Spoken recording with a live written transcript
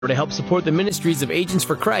To help support the ministries of Agents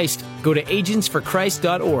for Christ, go to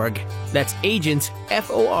agentsforchrist.org. That's agents,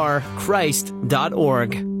 F-O-R, Christ.org.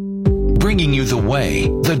 Bringing you the way,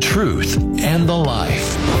 the truth, and the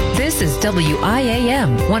life. This is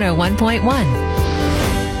WIAM 101.1.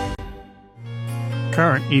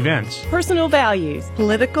 Current events, personal values,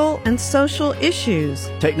 political and social issues,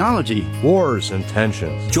 technology, wars, and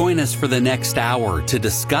tensions. Join us for the next hour to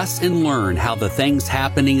discuss and learn how the things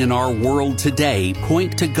happening in our world today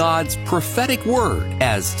point to God's prophetic word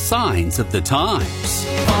as signs of the times.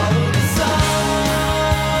 Follow the signs,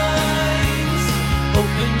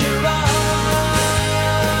 open your eyes.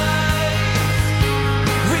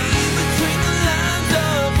 Read between the lines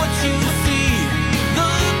of what you see.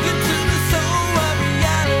 Look into the soul of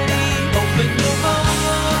reality. Open your mind.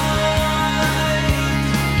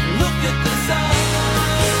 Look at the sign.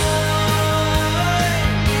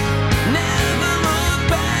 Never look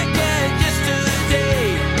back at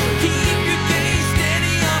yesterday. Keep your gaze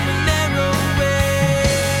steady on the narrow way.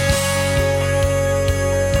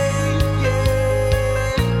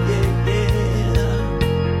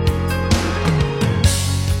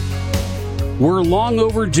 We're long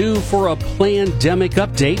overdue for a plandemic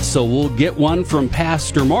update, so we'll get one from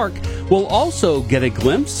Pastor Mark. We'll also get a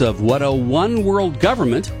glimpse of what a one-world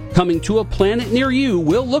government coming to a planet near you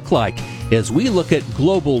will look like as we look at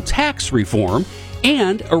global tax reform,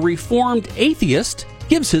 and a reformed atheist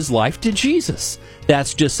gives his life to Jesus.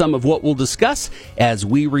 That's just some of what we'll discuss as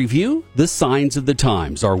we review the Signs of the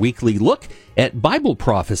Times, our weekly look at Bible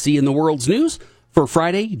prophecy in the world's news for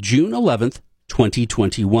Friday, June 11th,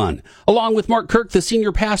 2021. Along with Mark Kirk, the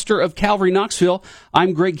senior pastor of Calvary Knoxville,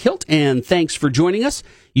 I'm Greg Hilt, and thanks for joining us.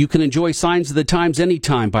 You can enjoy Signs of the Times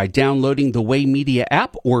anytime by downloading the Way Media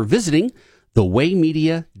app or visiting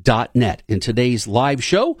thewaymedia.net. In today's live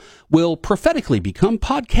show will prophetically become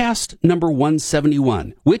podcast number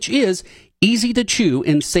 171, which is easy to chew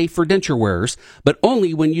and safe for denture wearers, but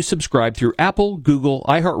only when you subscribe through Apple, Google,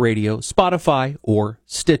 iHeartRadio, Spotify, or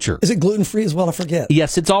Stitcher. Is it gluten-free as well? I forget.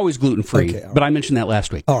 Yes, it's always gluten-free, okay, but I mentioned that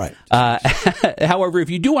last week. All right. However, if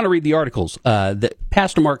you do want to read the articles that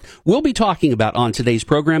Pastor Mark will be talking about on today's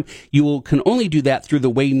program, can only do that through the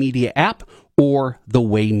Way Media app or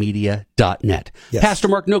thewaymedia.net. Yes. Pastor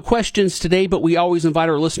Mark, no questions today, but we always invite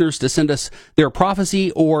our listeners to send us their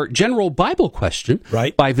prophecy or general Bible question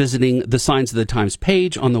by visiting the Signs of the Times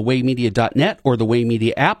page on thewaymedia.net or the Way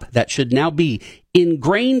Media app. That should now be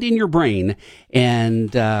ingrained in your brain.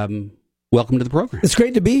 And welcome to the program. It's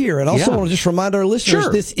great to be here. And also want to just remind our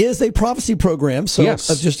listeners, this is a prophecy program. So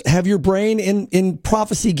just have your brain in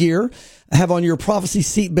prophecy gear, have on your prophecy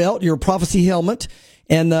seatbelt, your prophecy helmet.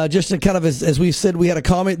 And just to kind of, as we've said, we had a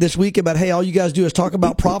comment this week about, hey, all you guys do is talk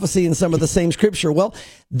about prophecy and some of the same scripture. Well,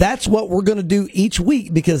 that's what we're going to do each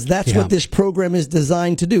week because that's what this program is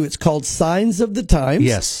designed to do. It's called Signs of the Times.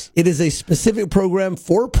 Yes. It is a specific program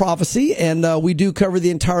for prophecy, and we do cover the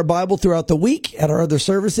entire Bible throughout the week at our other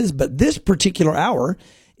services. But this particular hour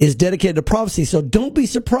is dedicated to prophecy. So don't be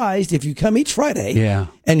surprised if you come each Friday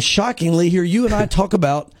and shockingly hear you and I talk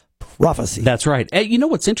about prophecy. That's right. You know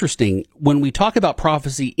what's interesting? When we talk about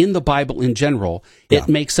prophecy in the Bible in general, it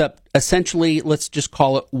makes up essentially, let's just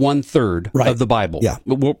call it 1/3 of the Bible. Yeah.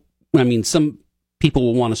 I mean, some people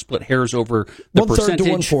will want to split hairs over the percentage.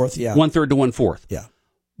 1/3 to 1/4, yeah. 1/3 to 1/4. Yeah.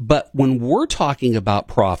 But when we're talking about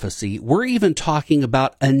prophecy, we're even talking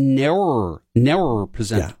about a narrower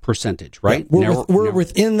percentage, right? Yeah. We're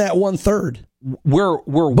within that 1/3. We're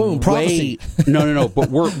boom, prophecy. No,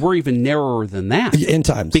 but we're even narrower than that. End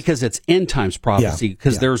times. Because it's end times prophecy,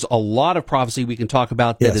 because there's a lot of prophecy we can talk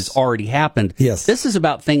about that has already happened. Yes. This is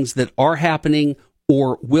about things that are happening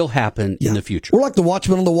or will happen in the future. We're like the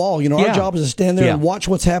watchman on the wall. You know, our job is to stand there and watch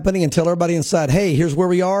what's happening and tell everybody inside, hey, here's where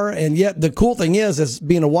we are. And yet the cool thing is, as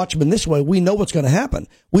being a watchman this way, we know what's going to happen.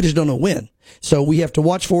 We just don't know when. So we have to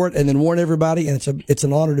watch for it and then warn everybody. And it's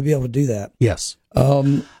an honor to be able to do that. Yes.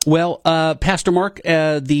 Pastor Mark,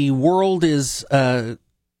 the world is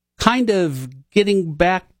kind of getting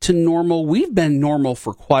back to normal. We've been normal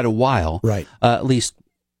for quite a while, right? At least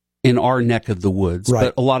in our neck of the woods,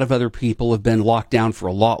 but a lot of other people have been locked down for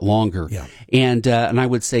a lot longer. Yeah. And I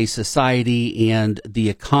would say society and the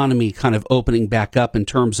economy kind of opening back up in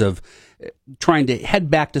terms of trying to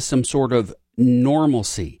head back to some sort of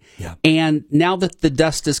normalcy. Yeah. And now that the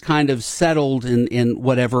dust is kind of settled in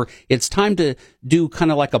whatever, it's time to do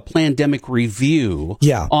kind of like a plandemic review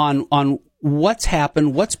on what's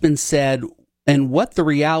happened, what's been said, and what the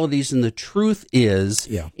realities and the truth is.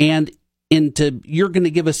 Yeah. And you're going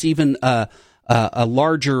to give us even a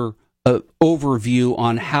larger overview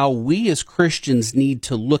on how we as Christians need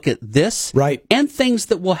to look at this, right, and things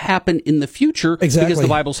that will happen in the future, exactly, because the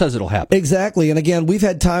Bible says it'll happen. Exactly. And again, we've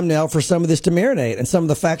had time now for some of this to marinate and some of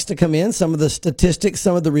the facts to come in, some of the statistics,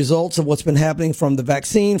 some of the results of what's been happening from the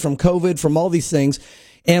vaccine, from COVID, from all these things.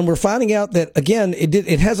 And we're finding out that, again,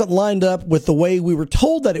 it hasn't lined up with the way we were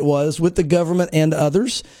told that it was with the government and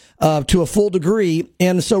others to a full degree.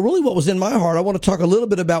 And so really what was in my heart, I want to talk a little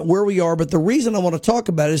bit about where we are. But the reason I want to talk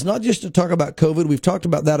about it is not just to talk about COVID. We've talked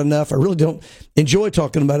about that enough. I really don't enjoy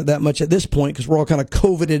talking about it that much at this point because we're all kind of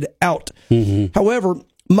COVIDed out. Mm-hmm. However,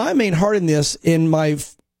 my main heart in this, in my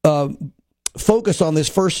focus on this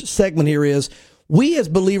first segment here is, we as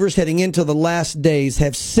believers heading into the last days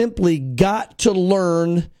have simply got to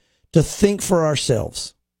learn to think for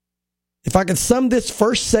ourselves. If I could sum this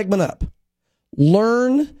first segment up,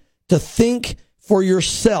 learn to think for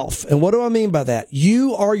yourself. And what do I mean by that?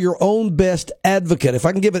 You are your own best advocate. If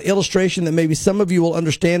I can give an illustration that maybe some of you will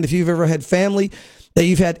understand, if you've ever had family that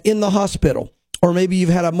you've had in the hospital, or maybe you've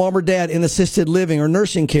had a mom or dad in assisted living or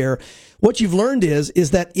nursing care, what you've learned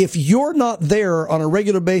is that if you're not there on a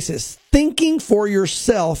regular basis thinking for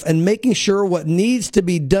yourself and making sure what needs to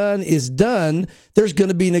be done is done, there's going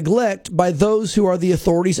to be neglect by those who are the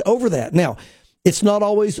authorities over that. Now, it's not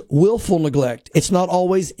always willful neglect. It's not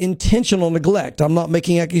always intentional neglect. I'm not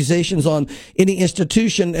making accusations on any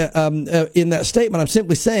institution in that statement. I'm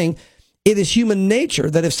simply saying it is human nature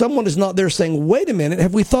that if someone is not there saying, wait a minute,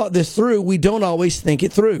 have we thought this through? We don't always think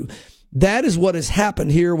it through. That is what has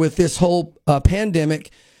happened here with this whole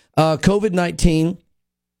pandemic, COVID-19.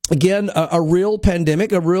 Again, a real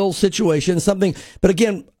pandemic, a real situation, something, but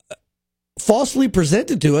again, falsely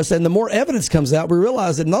presented to us. And the more evidence comes out, we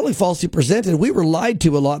realize that not only falsely presented, we were lied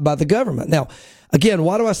to a lot by the government. Now, again,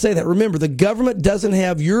 why do I say that? Remember, the government doesn't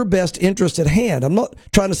have your best interest at hand. I'm not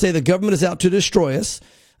trying to say the government is out to destroy us.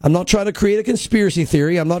 I'm not trying to create a conspiracy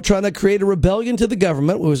theory. I'm not trying to create a rebellion to the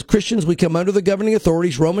government. As Christians, we come under the governing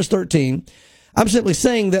authorities, Romans 13. I'm simply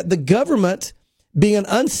saying that the government, being an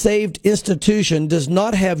unsaved institution, does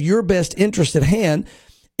not have your best interest at hand,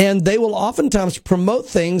 and they will oftentimes promote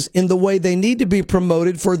things in the way they need to be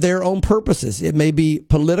promoted for their own purposes. It may be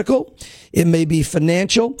political, it may be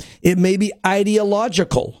financial, it may be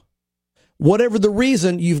ideological. Whatever the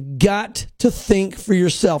reason, you've got to think for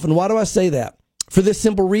yourself. And why do I say that? For this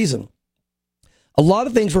simple reason. A lot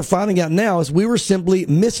of things we're finding out now is we were simply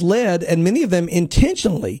misled, and many of them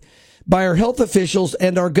intentionally, by our health officials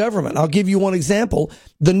and our government. I'll give you one example.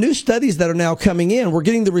 The new studies that are now coming in, we're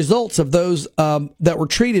getting the results of those that were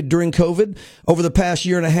treated during COVID over the past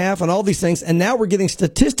year and a half and all these things. And now we're getting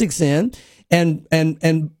statistics in,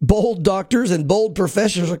 and bold doctors and bold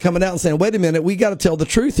professors are coming out and saying, wait a minute, we got to tell the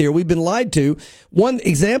truth here. We've been lied to. One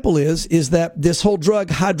example is that this whole drug,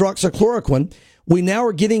 hydroxychloroquine, we now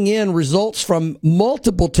are getting in results from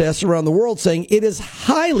multiple tests around the world saying it is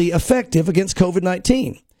highly effective against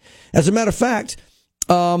COVID-19. As a matter of fact,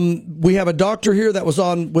 we have a doctor here that was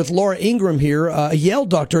on with Laura Ingraham here, a Yale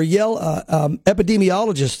doctor, a Yale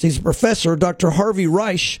epidemiologist. He's a professor, Dr. Harvey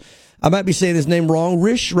Reich. I might be saying his name wrong.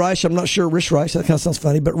 Reich, I'm not sure. Reich, that kind of sounds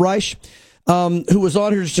funny. But Reich, who was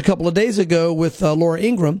on here just a couple of days ago with Laura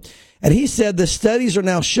Ingraham, and he said the studies are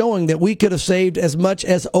now showing that we could have saved as much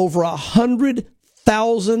as over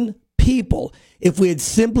 100,000 people if we had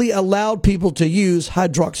simply allowed people to use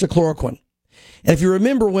hydroxychloroquine. And if you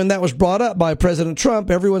remember when that was brought up by President Trump,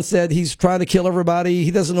 everyone said he's trying to kill everybody. He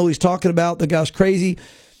doesn't know what he's talking about. The guy's crazy.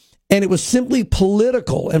 And it was simply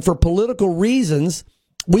political. And for political reasons,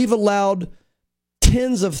 we've allowed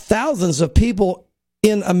tens of thousands of people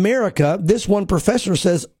in America. This one professor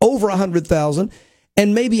says over 100,000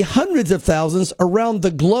 and maybe hundreds of thousands around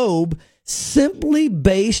the globe simply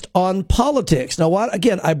based on politics. Now,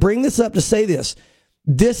 again, I bring this up to say this.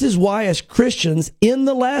 This is why, as Christians, in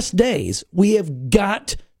the last days, we have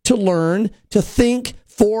got to learn to think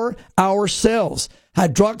for ourselves.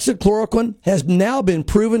 Hydroxychloroquine has now been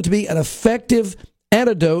proven to be an effective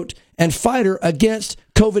antidote and fighter against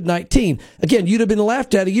COVID-19. Again, you'd have been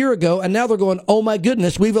laughed at a year ago, and now they're going, oh my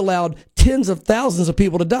goodness, we've allowed tens of thousands of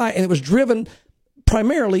people to die, and it was driven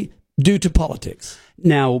primarily due to politics.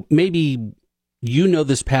 Now, maybe you know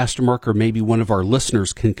this, Pastor Mark, or maybe one of our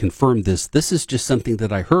listeners can confirm this. This is just something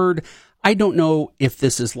that I heard. I don't know if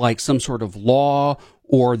this is like some sort of law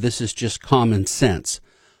or this is just common sense.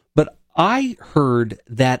 But I heard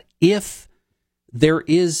that if there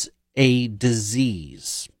is a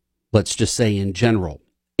disease, let's just say in general,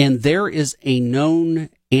 and there is a known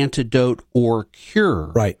antidote or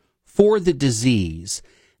cure for the disease,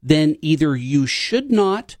 then either you should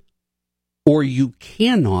not or you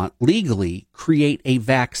cannot legally create a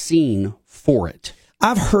vaccine for it.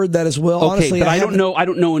 I've heard that as well. Okay, Honestly, but I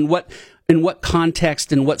don't know in what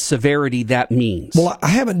context and what severity that means. Well, I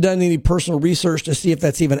haven't done any personal research to see if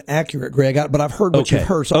that's even accurate, Greg, but I've heard what you've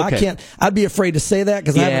heard. So I'd be afraid to say that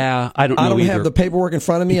because I don't have the paperwork in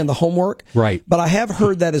front of me and the homework. Right. But I have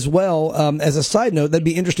heard that as well. As a side note, that'd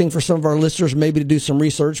be interesting for some of our listeners maybe to do some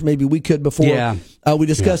research. Maybe we could before we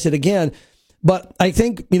discuss it again. But I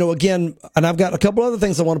think, again, and I've got a couple other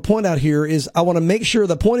things I want to point out here is I want to make sure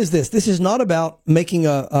the point is this. This is not about making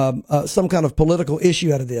some kind of political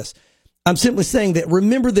issue out of this. I'm simply saying that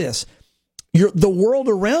remember this. The world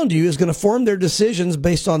around you is going to form their decisions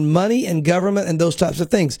based on money and government and those types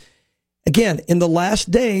of things. Again, in the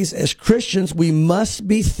last days, as Christians, we must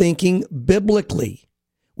be thinking biblically.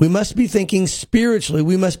 We must be thinking spiritually.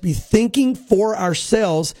 We must be thinking for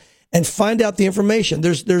ourselves and find out the information.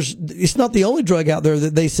 It's not the only drug out there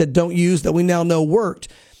that they said don't use that we now know worked.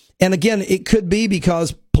 And again, it could be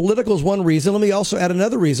because political is one reason. Let me also add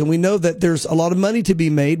another reason. We know that there's a lot of money to be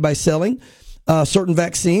made by selling certain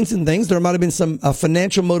vaccines and things. There might have been some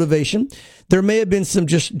financial motivation. There may have been some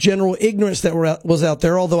just general ignorance that was out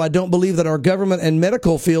there, although I don't believe that our government and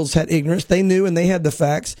medical fields had ignorance. They knew and they had the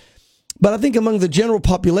facts. But I think among the general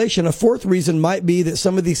population, a fourth reason might be that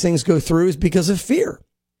some of these things go through is because of fear.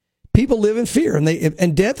 People live in fear,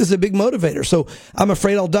 and death is a big motivator. So I'm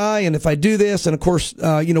afraid I'll die, and if I do this, and of course,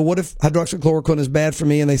 what if hydroxychloroquine is bad for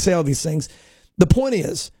me? And they say all these things. The point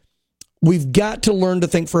is, we've got to learn to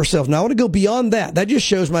think for ourselves. Now, I want to go beyond that. That just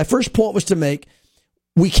shows my first point was to make,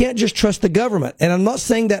 we can't just trust the government. And I'm not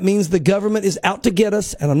saying that means the government is out to get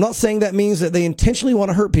us, and I'm not saying that means that they intentionally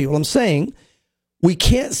want to hurt people. I'm saying we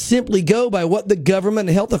can't simply go by what the government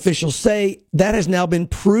and health officials say. That has now been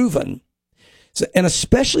proven. So, and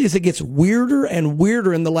especially as it gets weirder and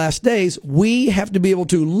weirder in the last days, we have to be able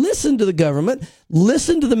to listen to the government,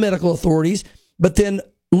 listen to the medical authorities, but then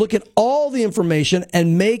look at all the information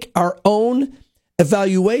and make our own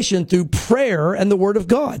evaluation through prayer and the Word of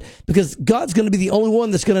God. Because God's going to be the only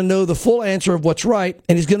one that's going to know the full answer of what's right,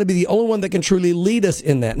 and He's going to be the only one that can truly lead us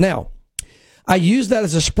in that. Now, I use that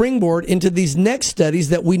as a springboard into these next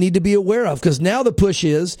studies that we need to be aware of, because now the push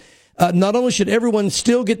is not only should everyone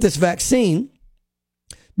still get this vaccine,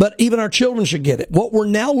 but even our children should get it. What we're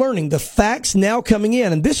now learning, the facts now coming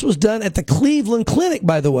in, and this was done at the Cleveland Clinic,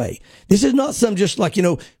 by the way. This is not some just like,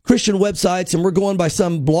 Christian websites, and we're going by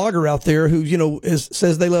some blogger out there who,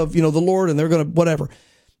 says they love, the Lord and they're going to whatever.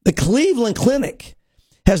 The Cleveland Clinic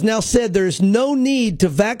has now said there is no need to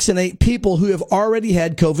vaccinate people who have already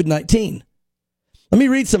had COVID-19. Let me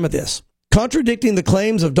read some of this. Contradicting the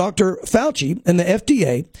claims of Dr. Fauci and the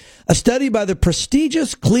FDA, a study by the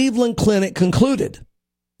prestigious Cleveland Clinic concluded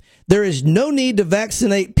there is no need to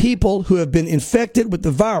vaccinate people who have been infected with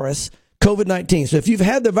the virus, COVID-19. So if you've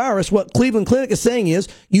had the virus, what Cleveland Clinic is saying is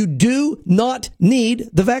you do not need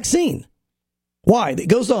the vaccine. Why? It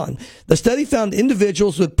goes on. The study found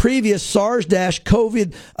individuals with previous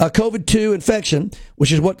SARS-CoV-2 infection,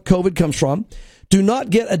 which is what COVID comes from, do not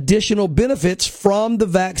get additional benefits from the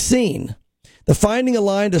vaccine. The finding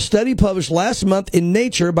aligned a study published last month in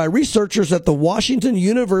Nature by researchers at the Washington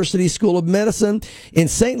University School of Medicine in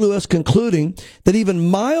St. Louis, concluding that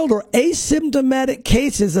even mild or asymptomatic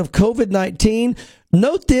cases of COVID-19,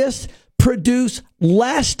 note this, produce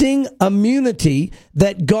lasting immunity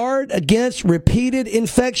that guard against repeated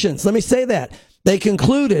infections. Let me say that. They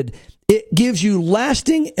concluded it gives you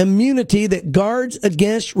lasting immunity that guards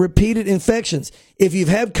against repeated infections. If you've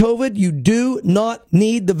had COVID, you do not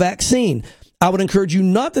need the vaccine. I would encourage you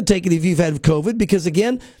not to take it if you've had COVID, because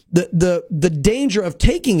again, the danger of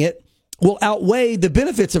taking it will outweigh the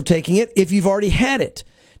benefits of taking it if you've already had it.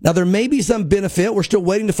 Now, there may be some benefit. We're still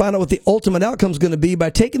waiting to find out what the ultimate outcome is going to be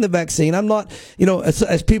by taking the vaccine. I'm not,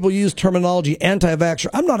 as people use terminology, anti-vaxxer.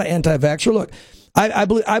 I'm not an anti-vaxxer. Look, I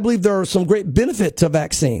believe there are some great benefit to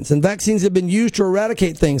vaccines, and vaccines have been used to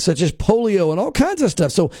eradicate things such as polio and all kinds of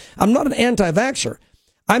stuff. So I'm not an anti-vaxxer.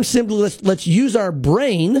 I'm simply, let's use our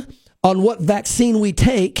brain on what vaccine we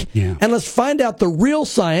take, and let's find out the real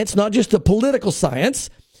science, not just the political science,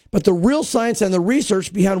 but the real science and the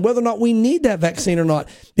research behind whether or not we need that vaccine or not.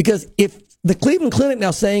 Because if the Cleveland Clinic now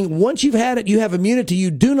saying once you've had it, you have immunity, you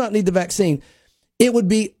do not need the vaccine, it would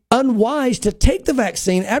be unwise to take the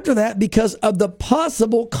vaccine after that because of the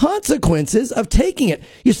possible consequences of taking it.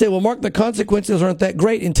 You say, well, Mark, the consequences aren't that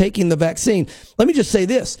great in taking the vaccine. Let me just say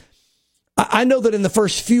this. I know that in the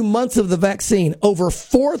first few months of the vaccine, over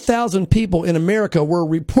 4,000 people in America were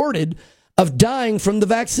reported of dying from the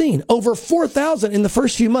vaccine. Over 4,000 in the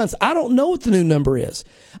first few months. I don't know what the new number is.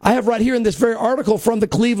 I have right here in this very article from the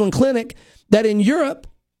Cleveland Clinic that in Europe,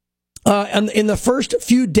 And in the first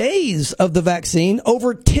few days of the vaccine,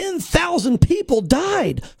 over 10,000 people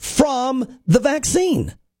died from the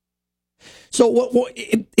vaccine. So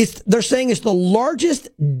they're saying it's the largest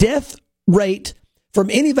death rate from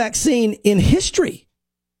any vaccine in history.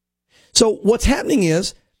 So what's happening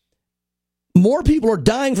is more people are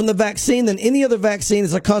dying from the vaccine than any other vaccine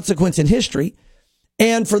as a consequence in history.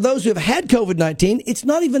 And for those who have had COVID-19, it's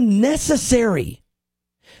not even necessary.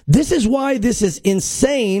 This is why this is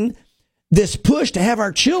insane, this push to have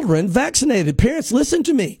our children vaccinated. Parents, listen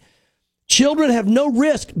to me. Children have no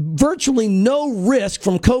risk, virtually no risk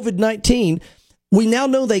from COVID-19. We now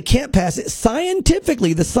know they can't pass it.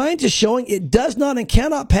 Scientifically, the science is showing it does not and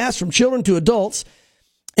cannot pass from children to adults.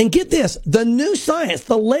 And get this, the new science,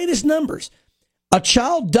 the latest numbers, a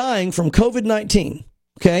child dying from COVID-19,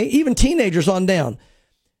 okay, even teenagers on down,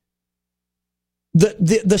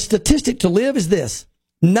 the statistic to live is this,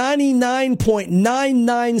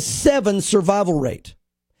 99.997 survival rate.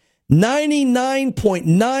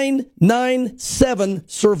 99.997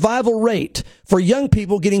 survival rate for young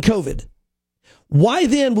people getting COVID. Why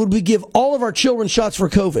then would we give all of our children shots for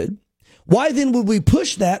COVID? Why then would we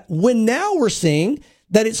push that when now we're seeing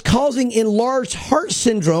that it's causing enlarged heart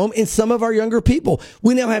syndrome in some of our younger people?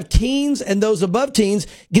 We now have teens and those above teens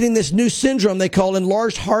getting this new syndrome they call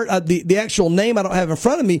enlarged heart. The actual name I don't have in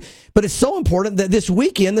front of me, but it's so important that this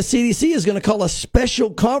weekend the CDC is going to call a special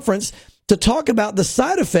conference to talk about the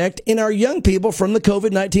side effect in our young people from the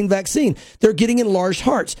COVID-19 vaccine. They're getting enlarged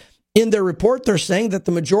hearts. In their report, they're saying that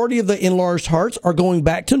the majority of the enlarged hearts are going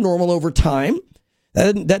back to normal over time.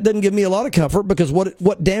 That doesn't give me a lot of comfort because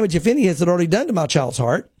what damage, if any, has it already done to my child's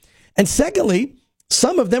heart? And secondly,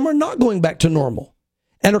 some of them are not going back to normal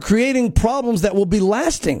and are creating problems that will be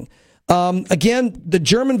lasting. Again, the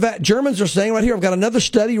Germans are saying right here, I've got another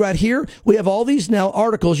study right here. We have all these now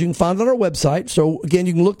articles you can find on our website. So again,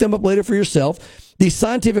 you can look them up later for yourself. These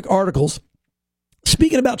scientific articles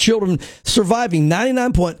speaking about children surviving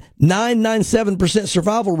 99.997%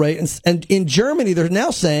 survival rate. And in Germany, they're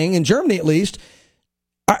now saying, in Germany at least,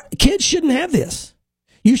 kids shouldn't have this.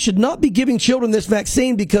 You should not be giving children this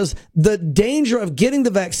vaccine because the danger of getting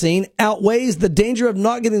the vaccine outweighs the danger of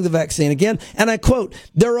not getting the vaccine. Again, and I quote,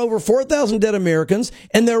 there are over 4,000 dead Americans,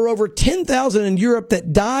 and there are over 10,000 in Europe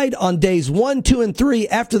that died on days 1, 2, and 3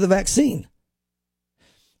 after the vaccine.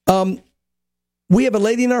 We have a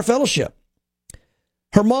lady in our fellowship.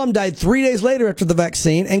 Her mom died 3 days later after the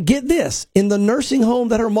vaccine, and get this, in the nursing home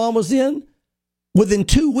that her mom was in, within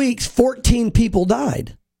 2 weeks, 14 people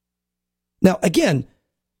died. Now, again,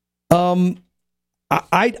 all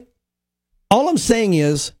I'm saying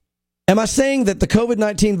is, am I saying that the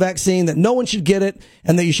COVID-19 vaccine, that no one should get it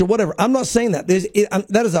and that you should whatever? I'm not saying that.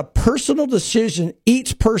 That is a personal decision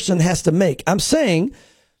each person has to make. I'm saying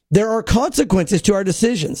there are consequences to our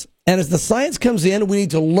decisions. And as the science comes in, we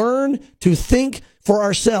need to learn to think for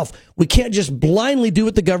ourselves. We can't just blindly do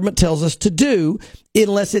what the government tells us to do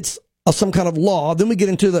unless it's some kind of law. Then we get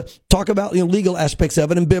into the talk about legal aspects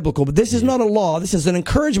of it and biblical. But this is not a law. This is an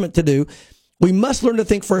encouragement to do. We must learn to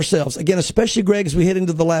think for ourselves. Again, especially, Greg, as we head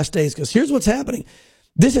into the last days, because here's what's happening.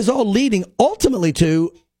 This is all leading ultimately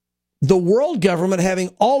to the world government having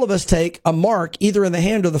all of us take a mark either in the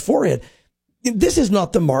hand or the forehead. This is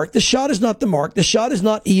not the mark. The shot is not the mark. The shot is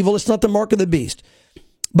not evil. It's not the mark of the beast.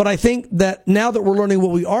 But I think that now that we're learning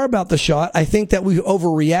what we are about the shot, I think that we've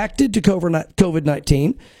overreacted to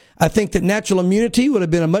COVID-19. I think that natural immunity would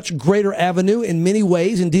have been a much greater avenue in many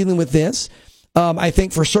ways in dealing with this. I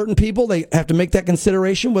think for certain people, they have to make that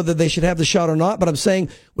consideration whether they should have the shot or not. But I'm saying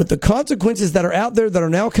with the consequences that are out there that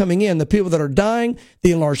are now coming in, the people that are dying,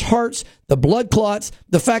 the enlarged hearts, the blood clots,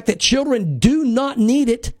 the fact that children do not need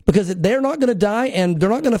it because they're not going to die and they're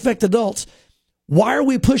not going to affect adults. Why are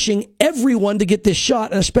we pushing everyone to get this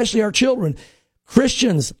shot, and especially our children?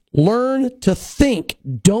 Christians, learn to think.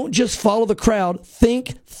 Don't just follow the crowd.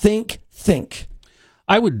 Think, think, think.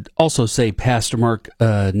 I would also say, Pastor Mark,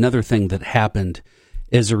 another thing that happened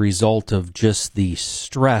as a result of just the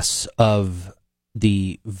stress of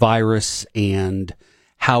the virus and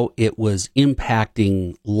how it was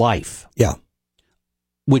impacting life. Yeah.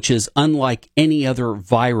 Which is unlike any other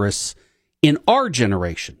virus in our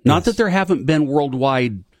generation. Not that there haven't been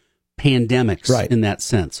worldwide pandemics in that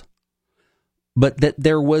sense, but that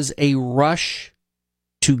there was a rush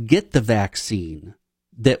to get the vaccine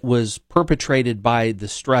that was perpetrated by the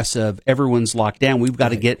stress of everyone's locked down. We've got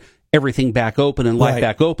to get everything back open and life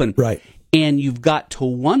back open. Right. And you've got to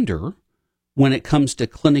wonder, when it comes to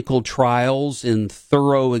clinical trials and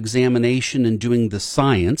thorough examination and doing the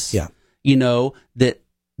science,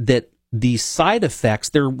 that these side effects,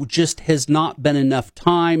 there just has not been enough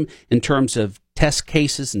time in terms of test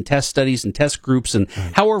cases and test studies and test groups and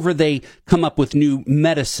however they come up with new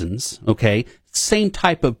medicines, okay, same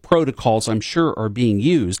type of protocols I'm sure are being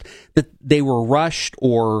used, that they were rushed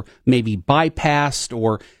or maybe bypassed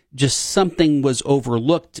or just something was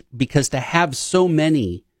overlooked, because to have so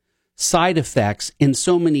many side effects and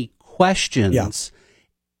so many questions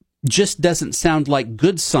just doesn't sound like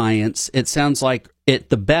good science. It sounds like, at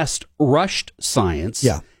the best, rushed science.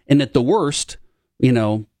 Yeah. And at the worst,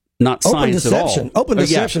 not science at all. Open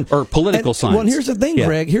deception. Or political science. Well, here's the thing,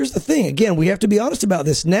 Greg. Here's the thing. Again, we have to be honest about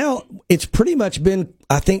this. Now, it's pretty much been,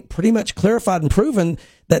 I think, pretty much clarified and proven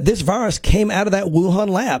that this virus came out of that Wuhan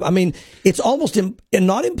lab. I mean, it's almost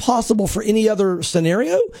not impossible for any other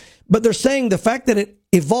scenario, but they're saying the fact that it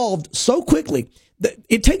evolved so quickly, that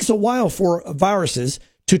it takes a while for viruses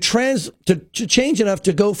to change enough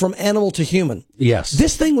to go from animal to human. Yes.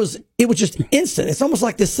 This thing was just instant. It's almost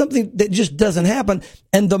like there's something that just doesn't happen.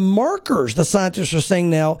 And the markers, the scientists are saying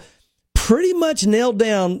now, pretty much nailed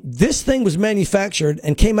down this thing was manufactured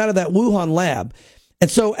and came out of that Wuhan lab. And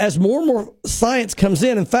so as more and more science comes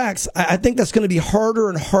in facts, I think that's going to be harder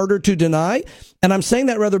and harder to deny. And I'm saying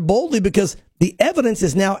that rather boldly because the evidence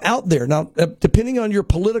is now out there. Now, depending on your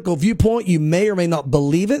political viewpoint, you may or may not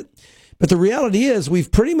believe it. But the reality is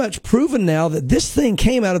we've pretty much proven now that this thing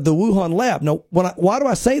came out of the Wuhan lab. Now, why do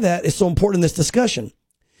I say that? It's so important in this discussion.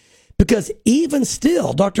 Because even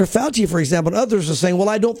still, Dr. Fauci, for example, and others are saying, well,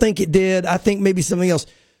 I don't think it did. I think maybe something else.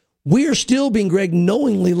 We are still being, Greg,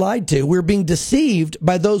 knowingly lied to. We're being deceived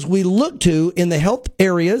by those we look to in the health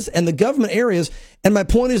areas and the government areas. And my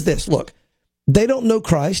point is this. Look, they don't know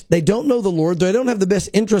Christ. They don't know the Lord. They don't have the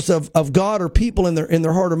best interests of God or people in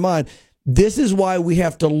their heart or mind. This is why we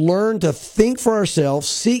have to learn to think for ourselves,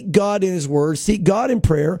 seek God in His Word, seek God in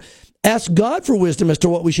prayer, ask God for wisdom as to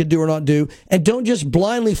what we should do or not do, and don't just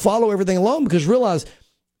blindly follow everything along, because realize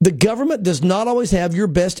the government does not always have your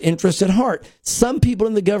best interests at heart. Some people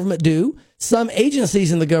in the government do. Some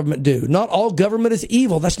agencies in the government do. Not all government is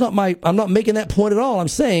evil. I'm not making that point at all. I'm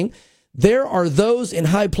saying there are those in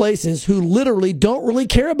high places who literally don't really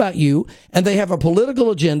care about you, and they have a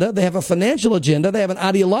political agenda, they have a financial agenda, they have an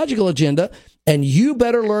ideological agenda, and you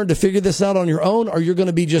better learn to figure this out on your own, or you're going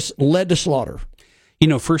to be just led to slaughter. 1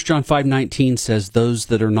 John 5:19 says those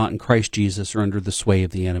that are not in Christ Jesus are under the sway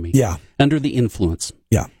of the enemy. Yeah. Under the influence.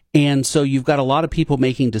 Yeah. And so you've got a lot of people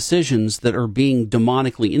making decisions that are being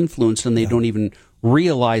demonically influenced, and they don't even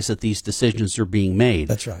realize that these decisions are being made.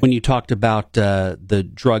 That's right. When you talked about the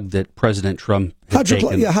drug that President Trump had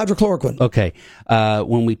taken. Yeah, hydrochloroquine. Okay.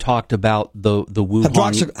 When we talked about the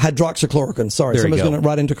Wuhan... Hydroxychloroquine. Sorry, somebody's going to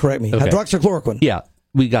write in to correct me. Okay. Hydroxychloroquine. Yeah.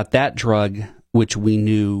 We got that drug, which we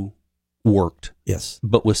knew worked. Yes.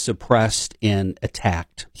 But was suppressed and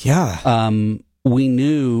attacked. Yeah. We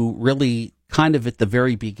knew really kind of at the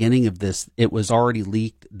very beginning of this, it was already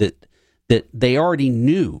leaked that they already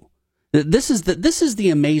knew. This is the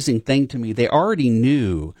amazing thing to me. They already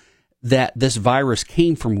knew that this virus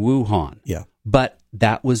came from Wuhan. Yeah. But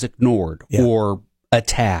that was ignored or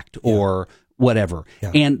attacked or whatever.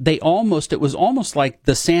 Yeah. And it was almost like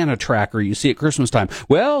the Santa tracker you see at Christmas time.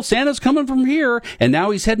 Well, Santa's coming from here, and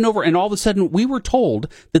now he's heading over, and all of a sudden we were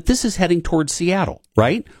told that this is heading towards Seattle,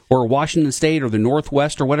 right? Or Washington State or the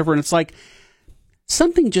Northwest or whatever, and it's like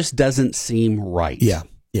something just doesn't seem right. Yeah,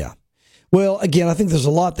 yeah. Well, again, I think there's a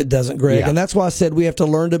lot that doesn't, Greg, and that's why I said we have to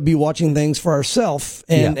learn to be watching things for ourselves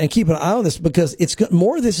and keep an eye on this, because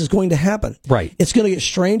more of this is going to happen. Right. It's going to get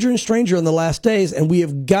stranger and stranger in the last days, and we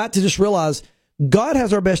have got to just realize God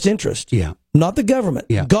has our best interest. Yeah. Not the government.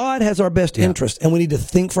 Yeah. God has our best interest, and we need to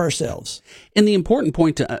think for ourselves. And the important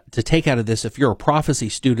point to take out of this, if you're a prophecy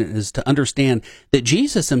student, is to understand that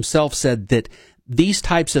Jesus himself said that these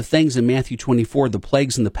types of things in Matthew 24, the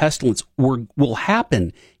plagues and the pestilence, will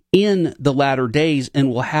happen in the latter days and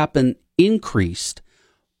will happen increased.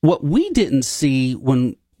 What we didn't see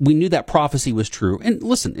when we knew that prophecy was true, and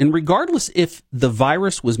listen, and regardless if the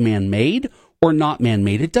virus was man-made or not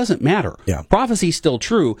man-made, it doesn't matter. Yeah. Prophecy's still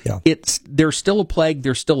true. Yeah. There's still a plague,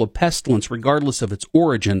 there's still a pestilence, regardless of its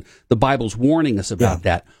origin. The Bible's warning us about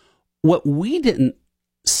that. What we didn't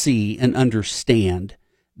see and understand,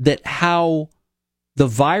 that how the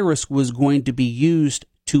virus was going to be used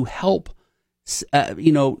to help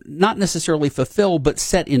not necessarily fulfill, but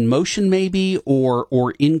set in motion maybe,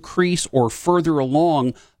 or increase or further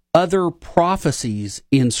along other prophecies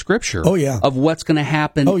in Scripture of what's going to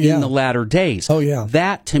happen in the latter days.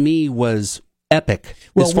 That to me was epic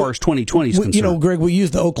as far as 2020 is concerned. You know, Greg, we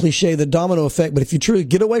use the old cliche, the domino effect, but if you truly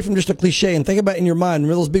get away from just a cliche and think about it in your mind,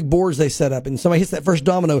 remember those big boards they set up and somebody hits that first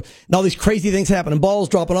domino and all these crazy things happen and balls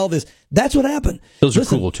drop and all this, that's what happened. Those are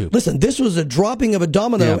cool too. Listen, this was a dropping of a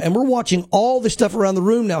domino and we're watching all this stuff around the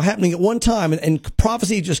room now happening at one time and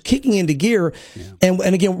prophecy just kicking into gear. And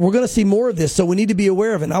again, we're going to see more of this, so we need to be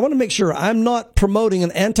aware of it. And I want to make sure I'm not promoting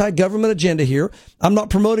an anti-government agenda here. I'm not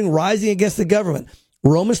promoting rising against the government.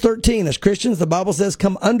 Romans 13, as Christians, the Bible says,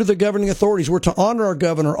 come under the governing authorities. We're to honor our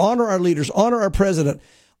governor, honor our leaders, honor our president.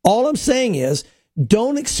 All I'm saying is,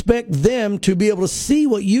 don't expect them to be able to see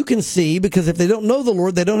what you can see, because if they don't know the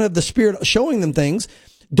Lord, they don't have the Spirit showing them things.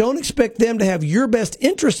 Don't expect them to have your best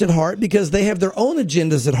interest at heart, because they have their own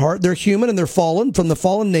agendas at heart. They're human and they're fallen from the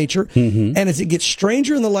fallen nature. And as it gets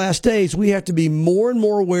stranger in the last days, we have to be more and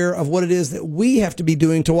more aware of what it is that we have to be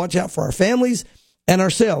doing to watch out for our families and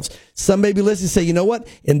ourselves. Some may be listening and say, you know what?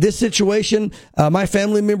 In this situation, my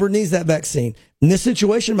family member needs that vaccine. In this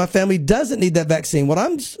situation, my family doesn't need that vaccine. What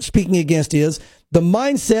I'm speaking against is the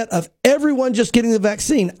mindset of everyone just getting the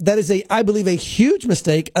vaccine. That is, I believe, a huge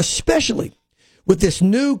mistake, especially with this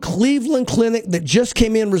new Cleveland clinic that just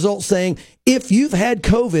came in, results saying, if you've had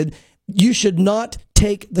COVID, you should not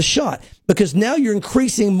take the shot, because now you're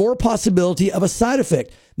increasing more possibility of a side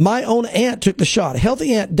effect. My own aunt took the shot. A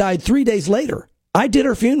healthy aunt died 3 days later. I did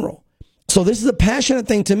her funeral. So this is a passionate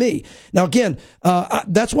thing to me. Now, again,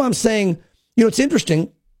 that's why I'm saying, you know, it's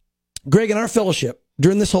interesting, Greg, in our fellowship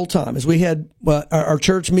during this whole time, as we had our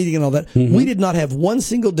church meeting and all that, we did not have one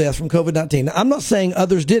single death from COVID-19. Now, I'm not saying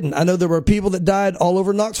others didn't. I know there were people that died all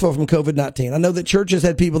over Knoxville from COVID-19. I know that churches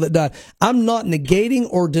had people that died. I'm not negating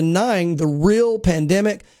or denying the real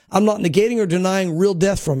pandemic. I'm not negating or denying real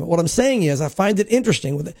death from it. What I'm saying is, I find it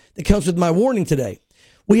interesting that comes with my warning today.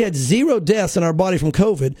 We had 0 deaths in our body from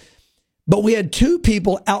COVID, but we had 2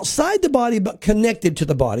 people outside the body but connected to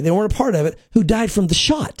the body. They weren't a part of it, who died from the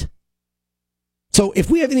shot. So if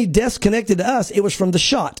we have any deaths connected to us, it was from the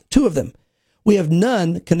shot, 2 of them. We have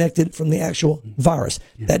none connected from the actual virus.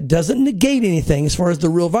 That doesn't negate anything as far as the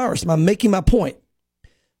real virus. I'm making my point.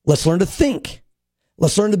 Let's learn to think.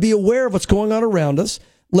 Let's learn to be aware of what's going on around us.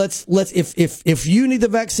 If you need the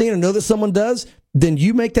vaccine or know that someone does, then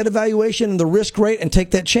you make that evaluation and the risk rate and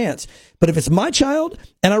take that chance. But if it's my child,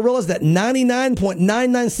 and I realize that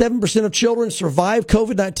 99.997% of children survive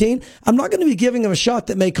COVID-19, I'm not going to be giving them a shot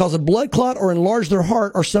that may cause a blood clot or enlarge their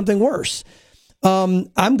heart or something worse. I'm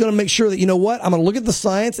going to make sure that, you know what, I'm going to look at the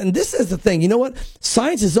science. And this is the thing, you know what?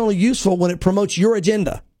 Science is only useful when it promotes your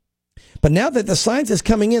agenda. But now that the science is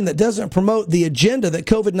coming in that doesn't promote the agenda that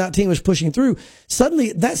COVID-19 was pushing through,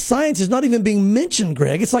 suddenly that science is not even being mentioned,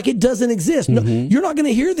 Greg. It's like it doesn't exist. No, you're not going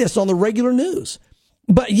to hear this on the regular news.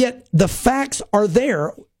 But yet the facts are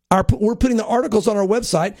there. We're putting the articles on our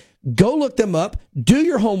website. Go look them up. Do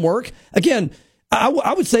your homework. Again,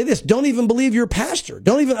 I would say this. Don't even believe your pastor.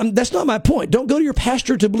 That's not my point. Don't go to your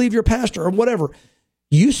pastor to believe your pastor or whatever.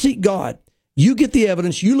 You seek God. You get the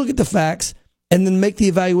evidence. You look at the facts. And then make the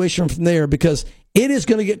evaluation from there, because it is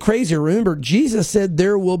going to get crazier. Remember, Jesus said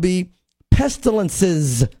there will be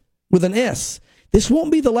pestilences with an S. This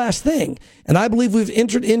won't be the last thing. And I believe we've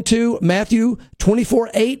entered into Matthew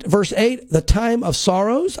 24:8, verse 8, the time of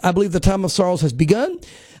sorrows. I believe the time of sorrows has begun.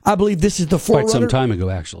 I believe this is the forerunner. Quite some time ago,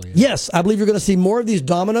 actually. Yes, I believe you're going to see more of these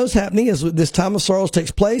dominoes happening as this time of sorrows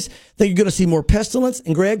takes place. I think you're going to see more pestilence.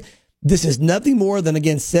 And Greg, this is nothing more than,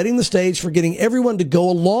 again, setting the stage for getting everyone to go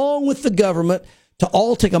along with the government, to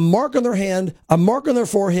all take a mark on their hand, a mark on their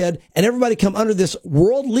forehead, and everybody come under this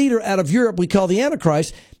world leader out of Europe we call the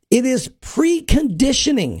Antichrist. It is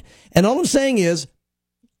preconditioning. And all I'm saying is,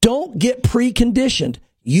 don't get preconditioned.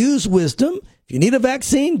 Use wisdom. If you need a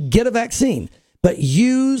vaccine, get a vaccine. But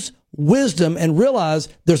use wisdom and realize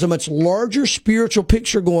there's a much larger spiritual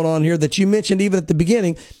picture going on here that you mentioned even at the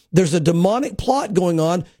beginning. There's a demonic plot going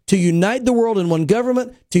on to unite the world in one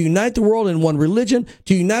government, to unite the world in one religion,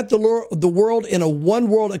 to unite the world in a one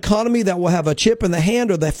world economy that will have a chip in the hand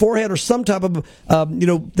or the forehead or some type of,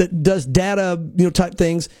 that does data, type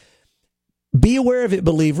things. Be aware of it,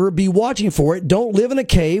 believer. Be watching for it. Don't live in a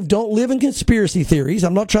cave. Don't live in conspiracy theories.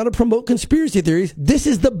 I'm not trying to promote conspiracy theories. This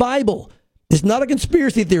is the Bible. It's not a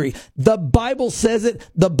conspiracy theory. The Bible says it.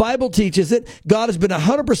 The Bible teaches it. God has been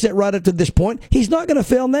 100% right up to this point. He's not going to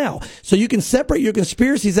fail now. So you can separate your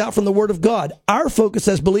conspiracies out from the Word of God. Our focus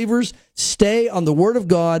as believers, stay on the Word of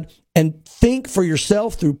God and think for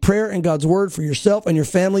yourself through prayer and God's Word for yourself and your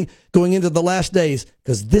family going into the last days,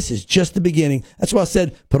 because this is just the beginning. That's why I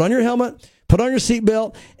said, put on your helmet, Put on your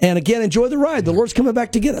seatbelt, and again, enjoy the ride. The Lord's coming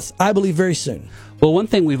back to get us, I believe, very soon. Well, one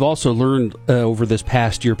thing we've also learned over this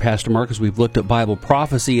past year, Pastor Mark, as we've looked at Bible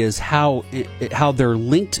prophecy, is how they're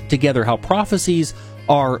linked together, how prophecies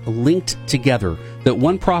are linked together, that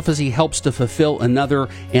one prophecy helps to fulfill another,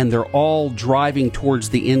 and they're all driving towards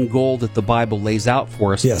the end goal that the Bible lays out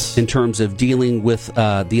for us in terms of dealing with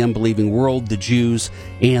the unbelieving world, the Jews,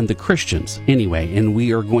 and the Christians. Anyway, and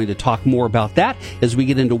we are going to talk more about that as we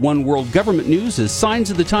get into One World Government News as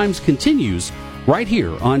Signs of the Times continues right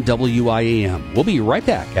here on WIAM. We'll be right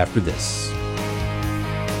back after this.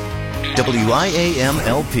 WIAM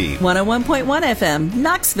LP 101.1 FM,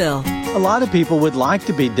 Knoxville. A lot of people would like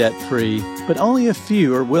to be debt-free, but only a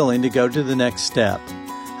few are willing to go to the next step.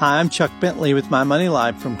 Hi, I'm Chuck Bentley with My Money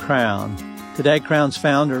Life from Crown. Today, Crown's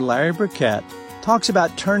founder, Larry Burkett, talks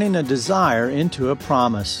about turning a desire into a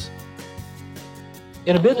promise.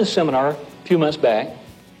 In a business seminar a few months back,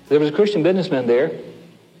 there was a Christian businessman there.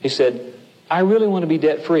 He said, I really want to be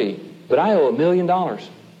debt-free, but I owe $1 million.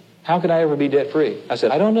 How could I ever be debt-free? I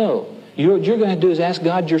said, I don't know. What you're going to do is ask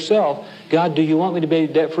God yourself, God, do you want me to be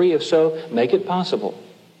debt-free? If so, make it possible.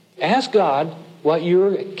 Ask God what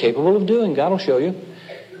you're capable of doing. God will show you.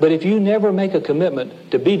 But if you never make a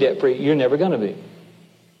commitment to be debt-free, you're never going to be.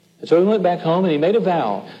 And so he went back home and he made a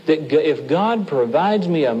vow that if God provides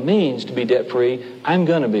me a means to be debt-free, I'm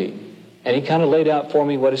going to be. And he kind of laid out for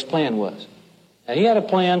me what his plan was. And he had a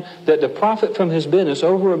plan that the profit from his business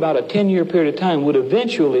over about a 10-year period of time would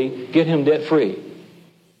eventually get him debt-free.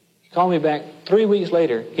 He called me back 3 weeks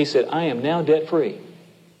later. He said, I am now debt-free.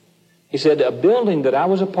 He said, a building that I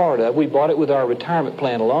was a part of, we bought it with our retirement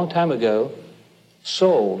plan a long time ago,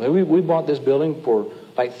 sold. We bought this building for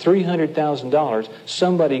like $300,000.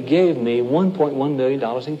 Somebody gave me $1.1 million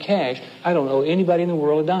in cash. I don't owe anybody in the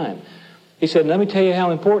world a dime. He said, let me tell you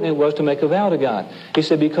how important it was to make a vow to God. He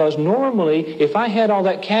said, because normally, if I had all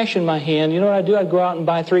that cash in my hand, you know what I'd do? I'd go out and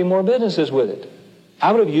buy 3 more businesses with it.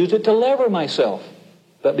 I would have used it to lever myself.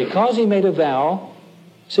 But because he made a vow,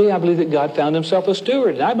 see, I believe that God found himself a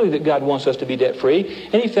steward. And I believe that God wants us to be debt-free.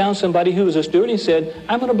 And he found somebody who was a steward. And he said,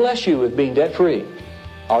 I'm going to bless you with being debt-free.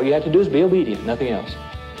 All you have to do is be obedient, nothing else.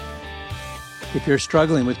 If you're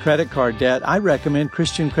struggling with credit card debt, I recommend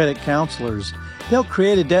Christian Credit Counselors. They'll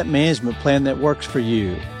create a debt management plan that works for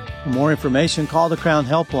you. For more information, call the Crown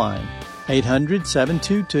Helpline,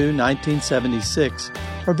 800-722-1976,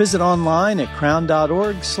 or visit online at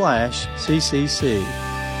crown.org/CCC.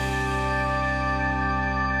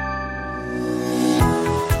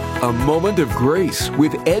 A Moment of Grace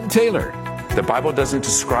with Ed Taylor. The Bible doesn't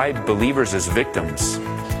describe believers as victims.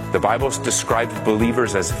 The Bible describes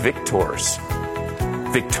believers as victors.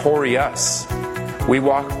 Victorious. We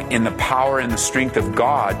walk in the power and the strength of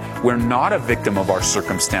God. We're not a victim of our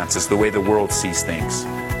circumstances the way the world sees things.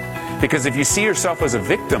 Because if you see yourself as a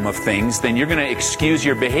victim of things, then you're going to excuse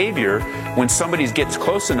your behavior when somebody gets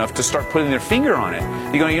close enough to start putting their finger on it.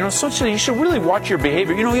 You go, you should really watch your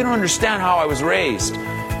behavior. You don't understand how I was raised.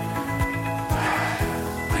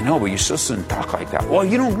 I know, but you still shouldn't talk like that. Well,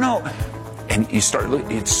 you don't know. And you start,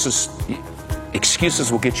 it's just,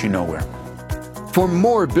 excuses will get you nowhere. For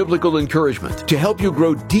more biblical encouragement to help you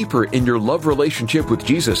grow deeper in your love relationship with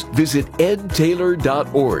Jesus, visit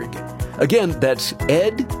edtaylor.org. Again, that's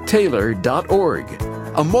edtaylor.org.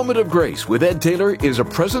 A Moment of Grace with Ed Taylor is a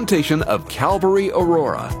presentation of Calvary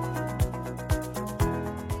Aurora.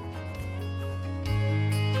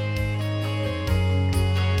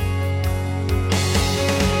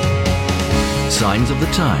 Signs of the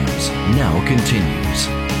Times now continues.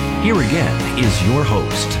 Here again is your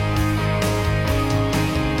host.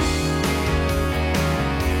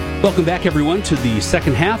 Welcome back, everyone, to the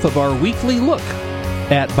second half of our weekly look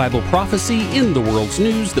at Bible prophecy in the world's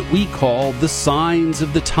news that we call the Signs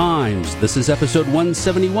of the Times. This is episode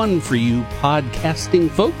 171 for you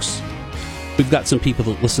podcasting folks. We've got some people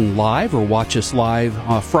that listen live or watch us live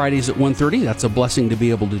Fridays at 1:30. That's a blessing to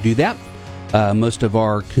be able to do that. Most of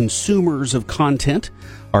our consumers of content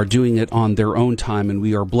are doing it on their own time, and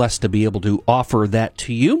we are blessed to be able to offer that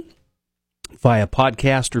to you via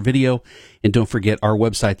podcast or video. And don't forget our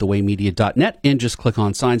website, thewaymedia.net, and just click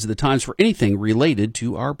on Signs of the Times for anything related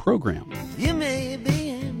to our program. You may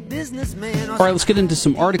be a businessman. All right, let's get into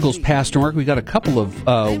some articles, Pastor Mark. We got a couple of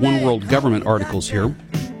One World Government articles here.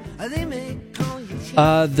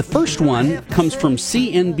 The first one comes from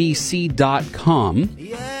CNBC.com.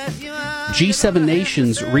 G7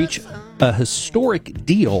 nations reach a historic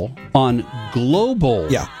deal on global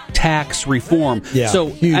tax reform. Yeah, so,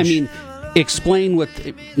 huge. I mean, explain what...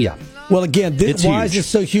 Well, again, why is this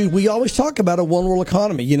so huge? We always talk about a one world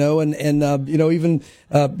economy, and even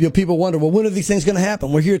people wonder, well, when are these things going to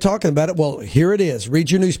happen? We're here talking about it. Well, here it is.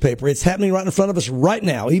 Read your newspaper. It's happening right in front of us right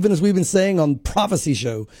now, even as we've been saying on Prophecy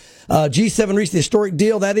Show. G7 reached the historic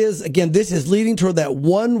deal. That is, again, this is leading toward that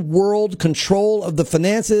one world control of the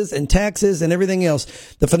finances and taxes and everything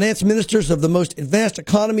else. The finance ministers of the most advanced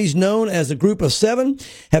economies, known as the Group of Seven,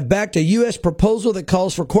 have backed a U.S. proposal that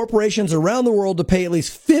calls for corporations around the world to pay at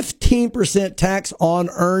least 15% tax on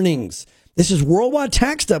earnings. This is worldwide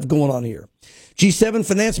tax stuff going on here. G7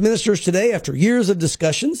 finance ministers today, after years of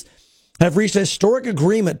discussions, have reached a historic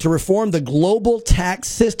agreement to reform the global tax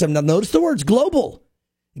system. Now, notice the words global.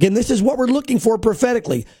 Again, this is what we're looking for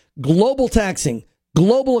prophetically. Global taxing,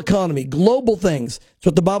 global economy, global things. That's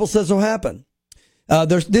what the Bible says will happen.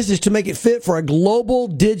 This is to make it fit for a global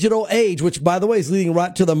digital age, which, by the way, is leading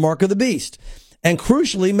right to the mark of the beast. And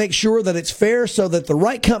crucially, make sure that it's fair so that the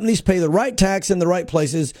right companies pay the right tax in the right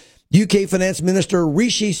places. UK Finance Minister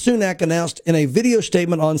Rishi Sunak announced in a video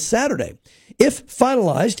statement on Saturday. If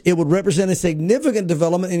finalized, it would represent a significant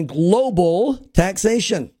development in global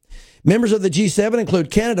taxation. Members of the G7 include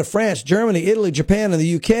Canada, France, Germany, Italy, Japan, and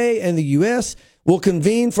the UK and the US will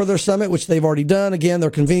convene for their summit, which they've already done. Again, they're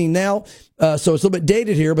convening now. So it's a little bit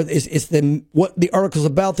dated here, but it's what the article's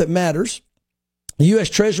about that matters. U.S.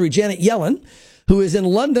 Treasury Janet Yellen, who is in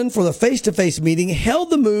London for the face-to-face meeting, held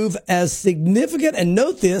the move as significant, and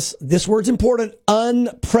note this word's important,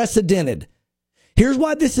 unprecedented. Here's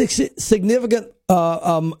why this is significant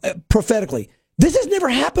prophetically. This has never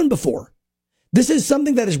happened before. This is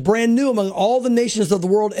something that is brand new among all the nations of the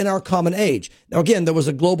world in our common age. Now, again, there was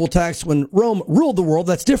a global tax when Rome ruled the world.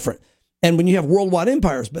 That's different. And when you have worldwide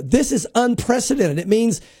empires, but this is unprecedented. It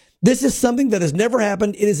means this is something that has never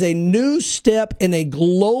happened. It is a new step in a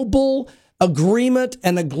global agreement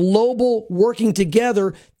and a global working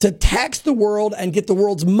together to tax the world and get the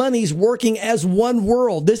world's monies working as one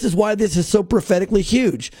world. This is why this is so prophetically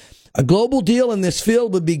huge. A global deal in this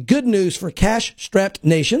field would be good news for cash-strapped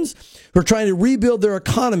nations who are trying to rebuild their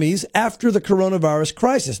economies after the coronavirus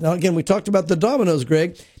crisis. Now, again, we talked about the dominoes,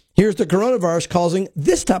 Greg. Here's the coronavirus causing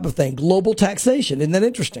this type of thing, global taxation. Isn't that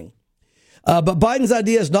interesting? But Biden's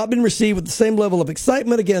idea has not been received with the same level of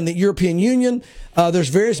excitement. Again, the European Union, there's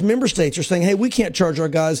various member states are saying, hey, we can't charge our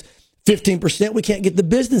guys 15%. We can't get the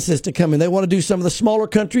businesses to come in. They want to do some of the smaller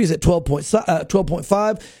countries at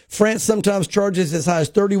 12.5. France sometimes charges as high as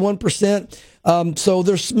 31%. So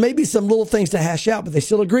there's maybe some little things to hash out, but they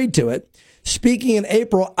still agreed to it. Speaking in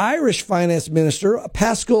April, Irish Finance Minister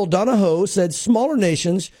Paschal Donohoe said smaller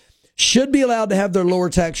nations should be allowed to have their lower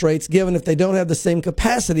tax rates, given if they don't have the same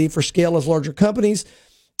capacity for scale as larger companies,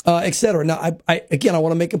 et cetera. Now, I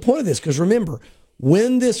want to make a point of this because remember,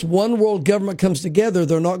 when this one world government comes together,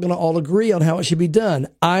 they're not going to all agree on how it should be done.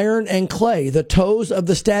 Iron and clay, the toes of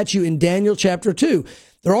the statue in Daniel chapter 2,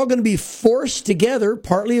 they're all going to be forced together,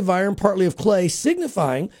 partly of iron, partly of clay,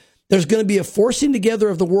 signifying there's going to be a forcing together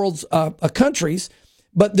of the world's countries.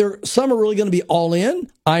 But some are really going to be all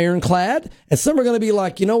in, ironclad, and some are going to be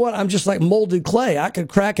like, you know what, I'm just like molded clay. I could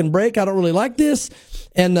crack and break. I don't really like this.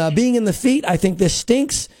 And being in the feet, I think this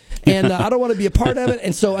stinks. And I don't want to be a part of it.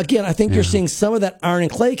 And so, again, I think you're seeing some of that iron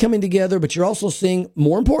and clay coming together, but you're also seeing,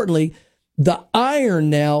 more importantly, the iron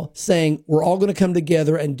now saying we're all going to come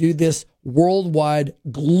together and do this worldwide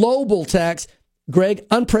global tax. Greg,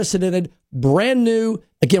 unprecedented, brand new.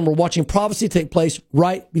 Again, we're watching prophecy take place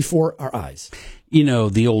right before our eyes. You know,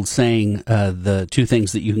 the old saying, the two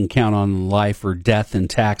things that you can count on in life are death and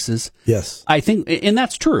taxes. Yes. I think, and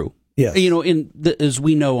that's true. Yes. You know, as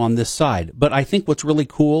we know on this side. But I think what's really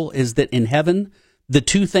cool is that in heaven, the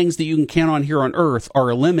two things that you can count on here on earth are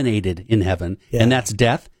eliminated in heaven, and that's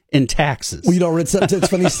death and taxes. Well, you know, I read something, it's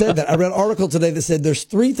funny you said that. I read an article today that said there's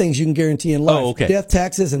three things you can guarantee in life. Oh, okay. Death,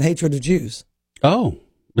 taxes, and hatred of Jews. Oh,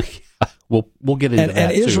 we'll get into that.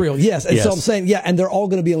 And Israel, too. yes. And so I'm saying, and they're all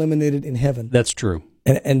going to be eliminated in heaven. That's true.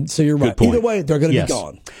 And so you're right. Either way, they're going to be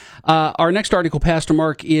gone. Our next article, Pastor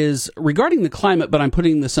Mark, is regarding the climate, but I'm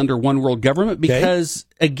putting this under one world government because,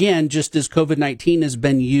 again, just as COVID-19 has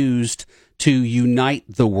been used to unite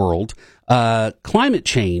the world, climate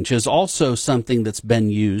change is also something that's been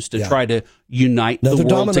used to try to unite the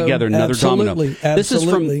world together. Another domino.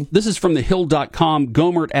 Absolutely. This is from thehill.com.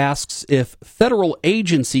 Gomert asks if federal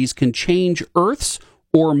agencies can change Earth's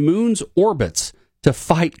or Moon's orbits to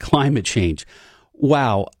fight climate change.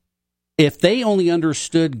 Wow. if they only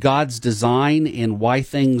understood God's design and why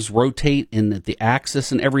things rotate in the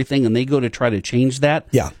axis and everything, and they go to try to change that,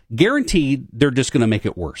 guaranteed they're just going to make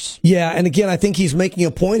it worse. Yeah, and again, I think he's making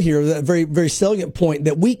a point here, a very, very salient point,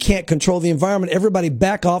 that we can't control the environment. Everybody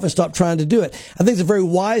back off and stop trying to do it. I think it's a very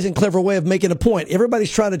wise and clever way of making a point.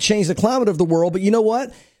 Everybody's trying to change the climate of the world, but you know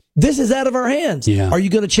what? This is out of our hands. Yeah. Are you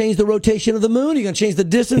going to change the rotation of the moon? Are you going to change the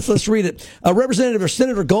distance? Let's read it. Representative or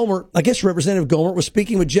Senator Gohmert, I guess Representative Gohmert, was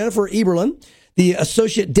speaking with Jennifer Eberlin, the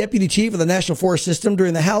Associate Deputy Chief of the National Forest System,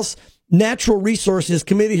 during the House Natural Resources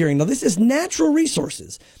Committee hearing. Now, this is natural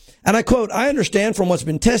resources. And I quote, "I understand from what's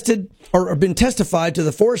been tested or been testified to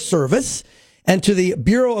the Forest Service and to the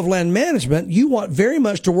Bureau of Land Management, you want very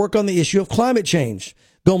much to work on the issue of climate change,"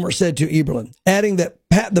 Gohmert said to Eberlin, adding that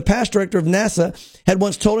the past director of NASA had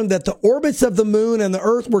once told him that the orbits of the moon and the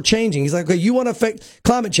Earth were changing. He's like, okay, you want to affect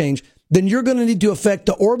climate change, then you're going to need to affect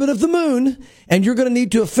the orbit of the moon, and you're going to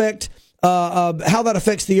need to affect how that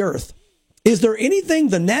affects the Earth. Is there anything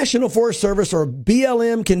the National Forest Service or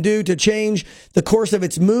BLM can do to change the course of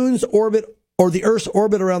its moon's orbit or the Earth's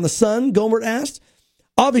orbit around the sun? Gohmert asked.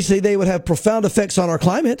 Obviously, they would have profound effects on our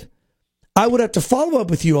climate. I would have to follow up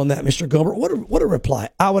with you on that, Mr. Gohmert. What a reply.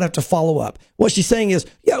 I would have to follow up. What she's saying is,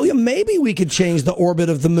 yeah, maybe we could change the orbit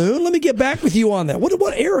of the moon. Let me get back with you on that.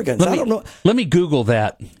 What arrogance. I don't know. Let me Google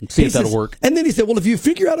that and see if that'll work. And then he said, well, if you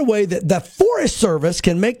figure out a way that the Forest Service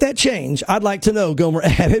can make that change, I'd like to know, Gohmert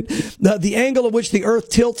added. The angle at which the Earth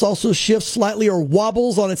tilts also shifts slightly or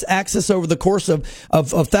wobbles on its axis over the course of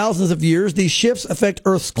thousands of years. These shifts affect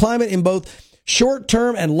Earth's climate in both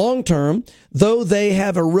short-term and long-term, though they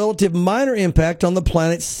have a relative minor impact on the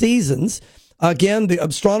planet's seasons. Again, the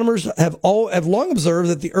astronomers have long observed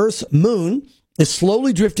that the Earth's moon is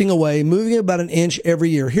slowly drifting away, moving about an inch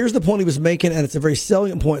every year. Here's the point he was making, and it's a very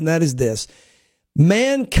salient point, and that is this.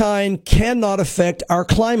 Mankind cannot affect our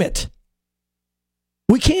climate.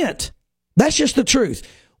 We can't. That's just the truth.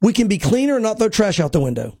 We can be cleaner and not throw trash out the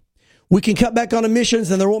window. We can cut back on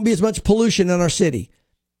emissions, and there won't be as much pollution in our city.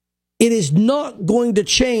 It is not going to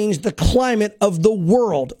change the climate of the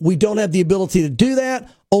world. We don't have the ability to do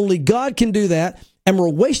that. Only God can do that. And we're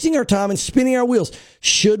wasting our time and spinning our wheels.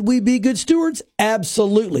 Should we be good stewards?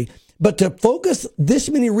 Absolutely. But to focus this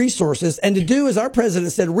many resources and to do, as our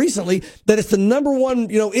president said recently, that it's the number one,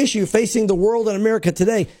 issue facing the world and America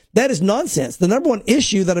today, that is nonsense. The number one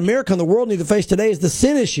issue that America and the world need to face today is the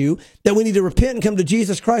sin issue, that we need to repent and come to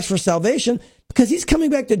Jesus Christ for salvation, because he's coming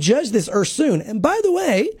back to judge this earth soon. And by the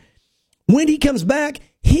way, when he comes back,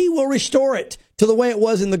 he will restore it to the way it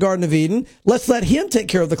was in the Garden of Eden. Let's let him take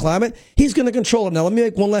care of the climate. He's going to control it. Now, let me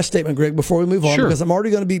make one last statement, Greg, before we move on, because I'm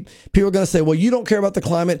already going to be, people are going to say, well, you don't care about the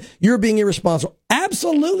climate. You're being irresponsible.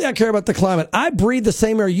 Absolutely, I care about the climate. I breathe the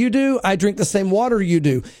same air you do. I drink the same water you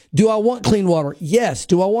do. Do I want clean water? Yes.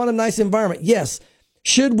 Do I want a nice environment? Yes.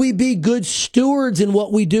 Should we be good stewards in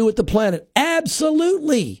what we do with the planet?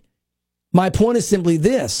 Absolutely. My point is simply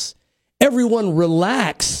this. Everyone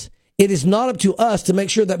relax. It is not up to us to make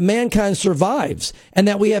sure that mankind survives and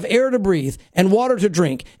that we have air to breathe and water to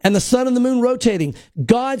drink and the sun and the moon rotating.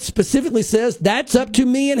 God specifically says that's up to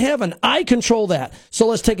me in heaven. I control that. So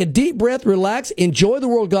let's take a deep breath, relax, enjoy the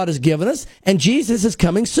world God has given us, and Jesus is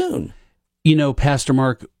coming soon. Pastor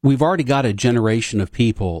Mark, we've already got a generation of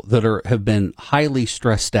people that have been highly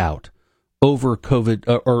stressed out over COVID,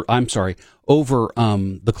 over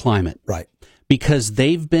the climate. Right. Because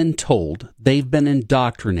they've been told, they've been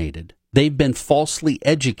indoctrinated, they've been falsely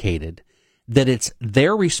educated that it's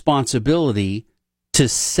their responsibility to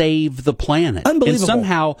save the planet. Unbelievable. And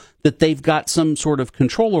somehow that they've got some sort of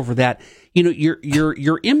control over that.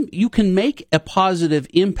 You can make a positive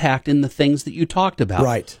impact in the things that you talked about.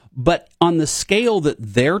 Right. But on the scale that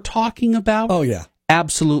they're talking about, oh yeah,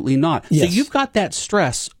 absolutely not. Yes. So you've got that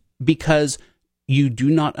stress because you do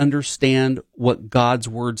not understand what God's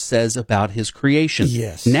word says about his creation.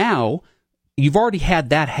 Yes. Now, you've already had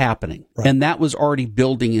that happening, right, and that was already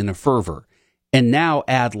building in a fervor. And now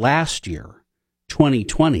add last year,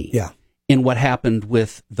 2020, in what happened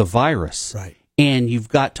with the virus. Right. And you've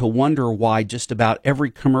got to wonder why just about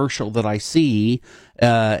every commercial that I see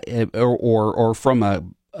or from a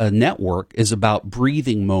network is about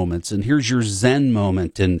breathing moments, and here's your Zen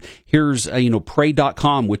moment, and here's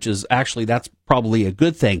pray.com, which is actually, that's probably a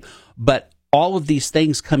good thing, but all of these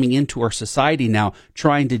things coming into our society now,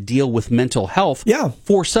 trying to deal with mental health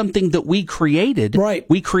for something that we created. Right.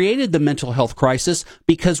 We created the mental health crisis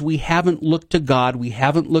because we haven't looked to God, we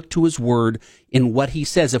haven't looked to his word in what he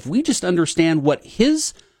says. If we just understand what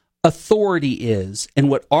his authority is and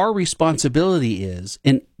what our responsibility is,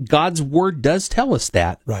 and God's word does tell us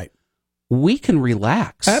that, right, we can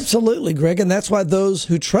relax. Absolutely, Greg. And that's why those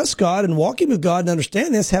who trust God and walking with God and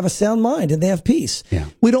understand this have a sound mind and they have peace. Yeah.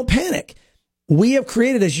 We don't panic. We have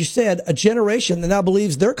created, as you said, a generation that now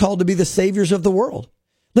believes they're called to be the saviors of the world.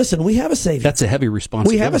 Listen, we have a Savior. That's a heavy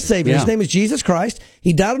responsibility. We have a Savior. Yeah. His name is Jesus Christ.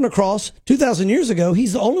 He died on the cross 2,000 years ago.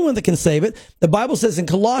 He's the only one that can save it. The Bible says in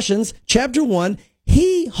Colossians chapter 1,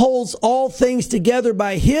 He holds all things together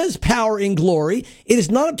by His power in glory. It is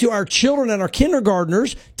not up to our children and our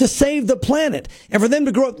kindergartners to save the planet. And for them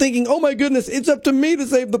to grow up thinking, oh my goodness, it's up to me to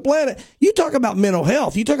save the planet. You talk about mental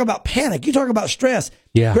health. You talk about panic. You talk about stress.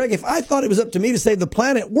 Yeah. Greg, if I thought it was up to me to save the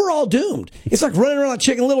planet, we're all doomed. It's like running around like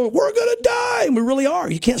Chicken Little. We're going to die. And we really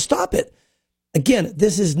are. You can't stop it. Again,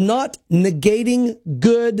 this is not negating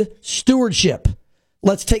good stewardship.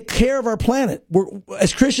 Let's take care of our planet. We're,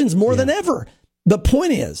 as Christians, more than ever. The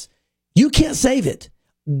point is, you can't save it.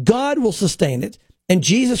 God will sustain it, and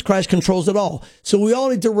Jesus Christ controls it all. So we all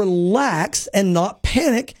need to relax and not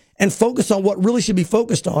panic and focus on what really should be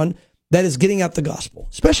focused on, that is getting out the gospel,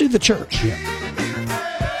 especially the church.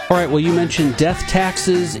 All right, well, you mentioned death,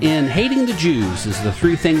 taxes, and hating the Jews as the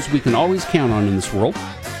three things we can always count on in this world.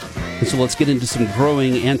 And so let's get into some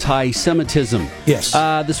growing anti-Semitism. Yes.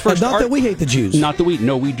 This first not that we hate the Jews. Not that we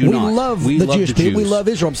do not. We love the Jewish people. We love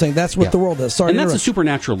Israel. I'm saying that's what the world does. Sorry, and that's a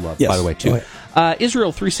supernatural love, by the way, too.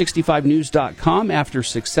 Israel365news.com. After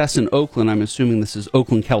success in Oakland, I'm assuming this is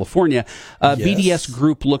Oakland, California, BDS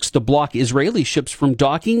Group looks to block Israeli ships from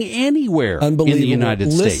docking anywhere in the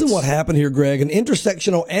United States. Listen what happened here, Greg. An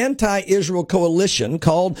intersectional anti-Israel coalition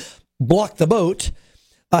called Block the Boat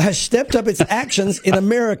has stepped up its actions in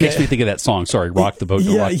America. Makes me think of that song. Sorry, Rock the Boat,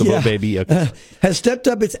 Rock the Boat, baby. Has stepped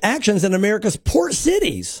up its actions in America's port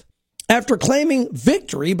cities after claiming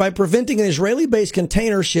victory by preventing an Israeli-based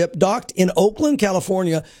container ship docked in Oakland,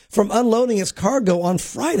 California, from unloading its cargo on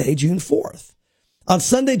Friday, June 4th. On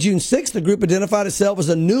Sunday, June 6th, the group identified itself as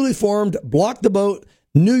a newly formed Block the Boat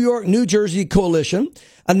New York, New Jersey coalition,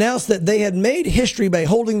 announced that they had made history by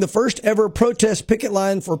holding the first ever protest picket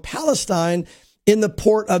line for Palestine in the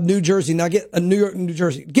port of New Jersey. Now, New York, New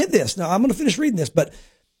Jersey. Get this. Now, I'm going to finish reading this, but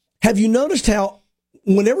have you noticed how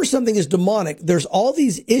whenever something is demonic, there's all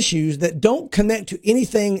these issues that don't connect to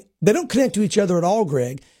anything. They don't connect to each other at all,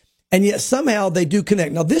 Greg, and yet somehow they do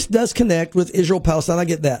connect. Now, this does connect with Israel, Palestine. I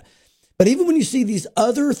get that. But even when you see these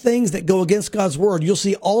other things that go against God's word, you'll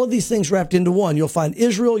see all of these things wrapped into one. You'll find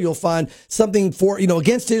Israel. You'll find something for,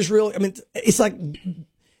 against Israel. I mean, it's like,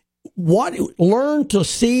 learn to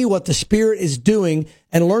see what the Spirit is doing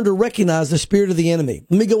and learn to recognize the spirit of the enemy.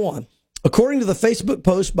 Let me go on. According to the Facebook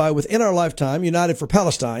post by Within Our Lifetime, United for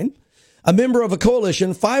Palestine, a member of a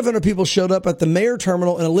coalition, 500 people showed up at the Mayer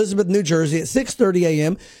Terminal in Elizabeth, New Jersey at 6:30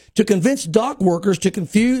 a.m. to convince dock workers to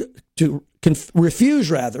refuse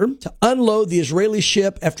to unload the Israeli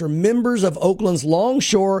ship after members of Oakland's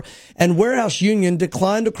Longshore and Warehouse Union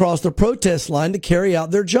declined to cross the protest line to carry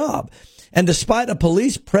out their job. And despite a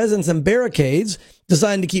police presence and barricades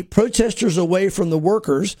designed to keep protesters away from the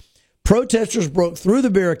workers, protesters broke through the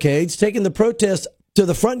barricades, taking the protest to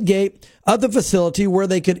the front gate of the facility where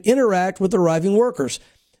they could interact with arriving workers.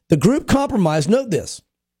 The group compromised, note this,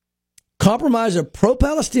 compromised of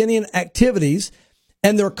pro-Palestinian activities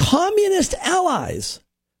and their communist allies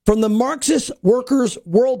from the Marxist Workers'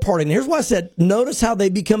 World Party. And here's why I said, notice how they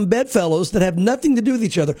become bedfellows that have nothing to do with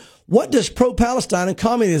each other. What does pro-Palestine and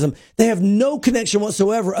communism? They have no connection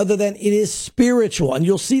whatsoever other than it is spiritual. And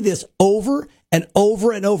you'll see this over and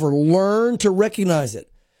over and over. Learn to recognize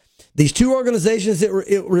it. These two organizations that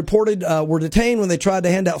it reported were detained when they tried to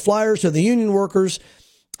hand out flyers to the union workers.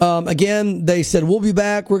 Again, they said, we'll be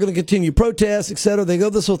back. We're going to continue protests, etc. They go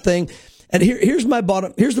this whole thing. And here's the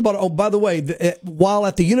bottom. Oh, by the way, while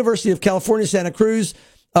at the University of California, Santa Cruz,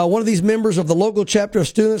 one of these members of the local chapter of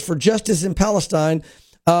Students for Justice in Palestine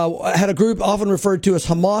had a group often referred to as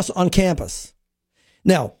Hamas on campus.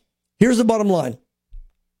 Now, here's the bottom line.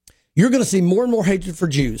 You're going to see more and more hatred for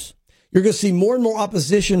Jews. You're going to see more and more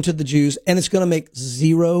opposition to the Jews, and it's going to make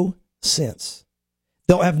zero sense.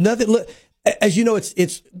 They'll have nothing. Look, as you know,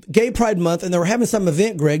 it's Gay Pride Month, and they were having some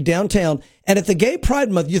event, Greg, downtown. And at the Gay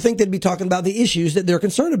Pride Month, you think they'd be talking about the issues that they're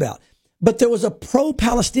concerned about. But there was a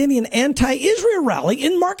pro-Palestinian anti-Israel rally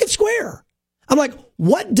in Market Square. I'm like,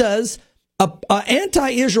 what does a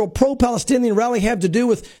anti-Israel, pro-Palestinian rally have to do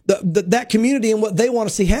with that community and what they want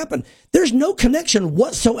to see happen? There's no connection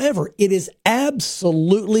whatsoever. It is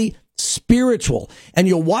absolutely spiritual. And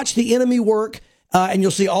you'll watch the enemy work. And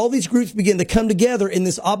you'll see all these groups begin to come together in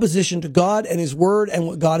this opposition to God and His Word and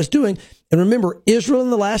what God is doing. And remember, Israel in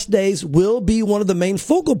the last days will be one of the main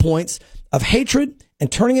focal points of hatred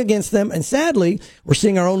and turning against them. And sadly, we're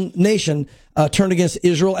seeing our own nation turn against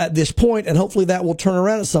Israel at this point, and hopefully that will turn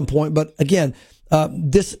around at some point. But again,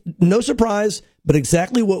 this, no surprise, but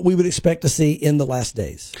exactly what we would expect to see in the last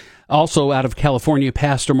days. Also out of California,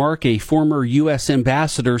 Pastor Mark, a former U.S.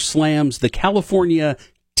 ambassador, slams the California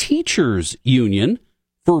Teachers Union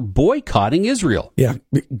for boycotting Israel. Yeah,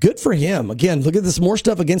 good for him. Again, look at this, more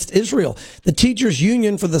stuff against Israel. The Teachers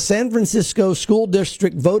Union for the San Francisco School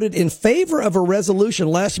District voted in favor of a resolution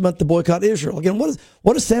last month to boycott Israel. Again,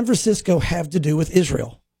 what does San Francisco have to do with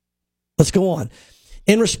Israel? Let's go on.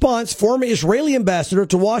 In response, former Israeli ambassador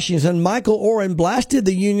to Washington, Michael Oren, blasted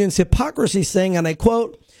the union's hypocrisy, saying, and I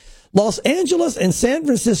quote, Los Angeles and San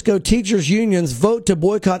Francisco teachers unions vote to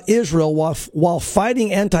boycott Israel while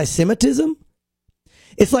fighting anti-Semitism?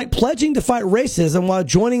 It's like pledging to fight racism while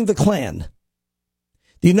joining the Klan.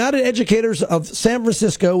 The United Educators of San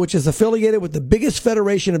Francisco, which is affiliated with the biggest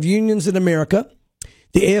federation of unions in America,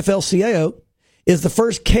 the AFL-CIO, is the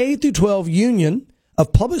first K-12 union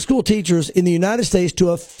of public school teachers in the United States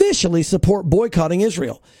to officially support boycotting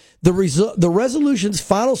Israel. The resolution's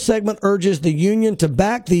final segment urges the union to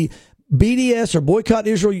back the BDS or Boycott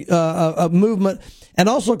Israel movement, and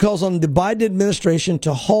also calls on the Biden administration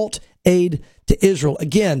to halt aid to Israel.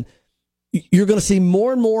 Again, you're going to see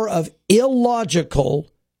more and more of illogical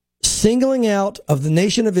singling out of the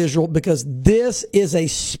nation of Israel, because this is a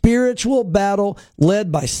spiritual battle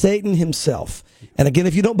led by Satan himself. And again,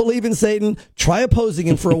 if you don't believe in Satan, try opposing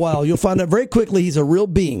him for a while. You'll find out very quickly he's a real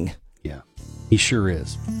being. Yeah, he sure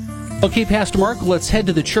is. Okay, Pastor Mark, let's head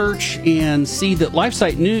to the church and see that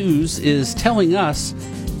LifeSite News is telling us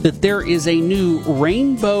that there is a new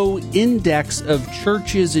rainbow index of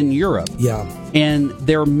churches in Europe. Yeah. And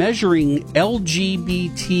they're measuring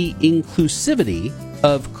LGBT inclusivity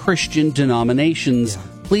of Christian denominations. Yeah.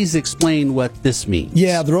 Please explain what this means.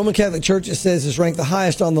 Yeah, the Roman Catholic Church, it says, is ranked the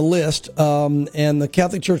highest on the list, and the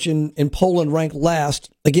Catholic Church in Poland ranked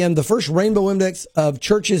last. Again, the first rainbow index of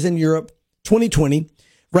churches in Europe, 2020,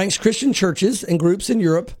 ranks Christian churches and groups in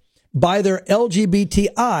Europe by their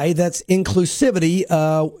LGBTI, that's inclusivity.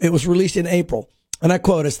 It was released in April. And I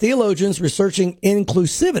quote, as theologians researching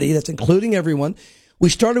inclusivity, that's including everyone, we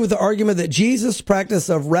started with the argument that Jesus' practice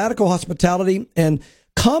of radical hospitality and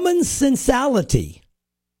common sensality,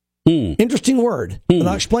 interesting word, and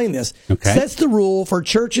I'll explain this, sets the rule for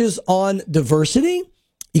churches on diversity,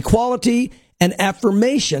 equality, and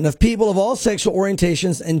affirmation of people of all sexual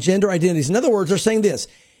orientations and gender identities. In other words, they're saying this: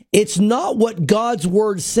 it's not what God's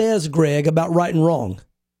word says, Greg, about right and wrong.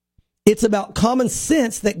 It's about common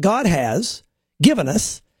sense that God has given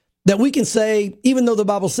us, that we can say, even though the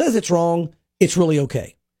Bible says it's wrong, it's really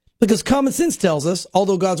okay. Because common sense tells us,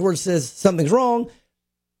 although God's word says something's wrong,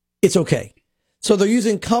 it's okay. So they're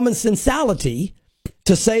using common sensality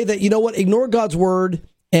to say that, you know what, ignore God's word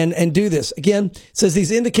and do this. Again, it says these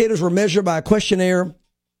indicators were measured by a questionnaire.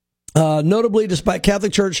 Notably, despite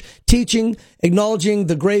Catholic Church teaching, acknowledging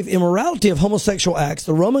the grave immorality of homosexual acts,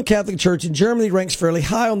 the Roman Catholic Church in Germany ranks fairly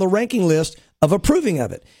high on the ranking list of approving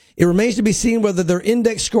of it. It remains to be seen whether their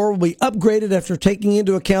index score will be upgraded after taking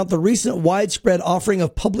into account the recent widespread offering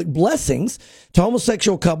of public blessings to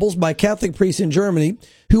homosexual couples by Catholic priests in Germany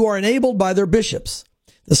who are enabled by their bishops.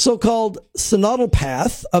 The so-called synodal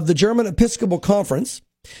path of the German Episcopal Conference,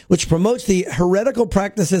 which promotes the heretical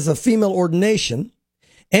practices of female ordination,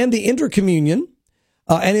 and the intercommunion,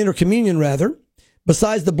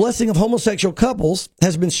 besides the blessing of homosexual couples,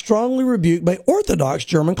 has been strongly rebuked by Orthodox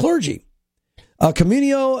German clergy.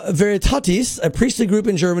 Communio Veritatis, a priestly group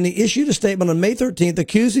in Germany, issued a statement on May 13th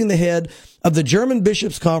accusing the head of the German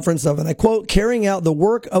Bishops' Conference of, and I quote, carrying out the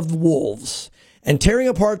work of the wolves and tearing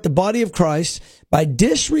apart the body of Christ by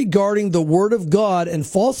disregarding the word of God and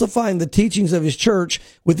falsifying the teachings of his church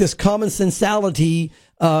with this common sensality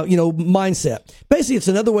mindset. Basically, it's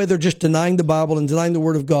another way they're just denying the Bible and denying the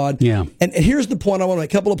word of God. Yeah. And here's the point I want to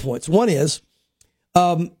make, a couple of points. One is,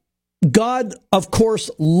 God, of course,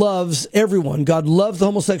 loves everyone. God loves the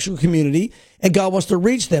homosexual community, and God wants to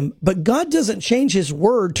reach them. But God doesn't change his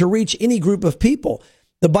word to reach any group of people.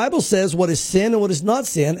 The Bible says what is sin and what is not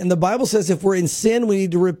sin. And the Bible says if we're in sin, we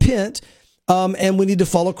need to repent, and we need to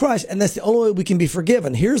follow Christ. And that's the only way we can be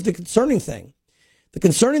forgiven. Here's the concerning thing. The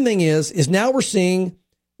concerning thing is now we're seeing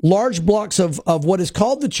large blocks of what is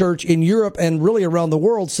called the church in Europe and really around the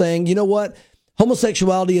world saying, you know what?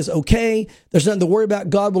 Homosexuality is okay. There's nothing to worry about.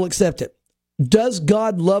 God will accept it. Does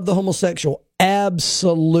God love the homosexual?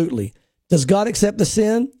 Absolutely. Does God accept the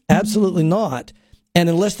sin? Absolutely not. And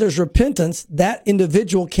unless there's repentance, that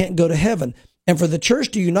individual can't go to heaven. And for the church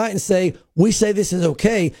to unite and say, we say this is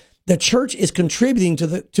okay, the church is contributing to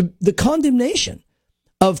the condemnation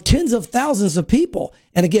of tens of thousands of people.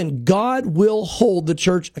 And again, God will hold the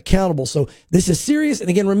church accountable. So this is serious. And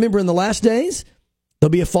again, remember, in the last days,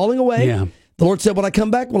 there'll be a falling away. Yeah. The Lord said, when I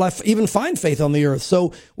come back, will I even find faith on the earth?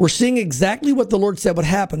 So we're seeing exactly what the Lord said would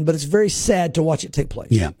happen, but it's very sad to watch it take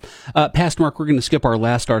place. Yeah. Pastor Mark, we're going to skip our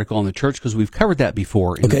last article on the church because we've covered that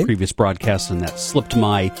before in the previous broadcast, and that slipped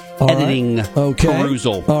my editing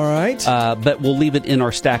perusal. All right. But we'll leave it in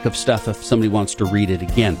our stack of stuff if somebody wants to read it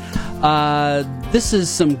again. This is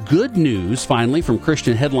some good news, finally, from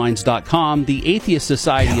ChristianHeadlines.com. The Atheist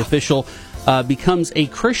Society official becomes a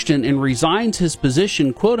Christian and resigns his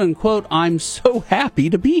position, quote unquote, I'm so happy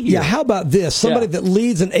to be here. Yeah, how about this? Somebody that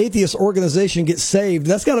leads an atheist organization gets saved.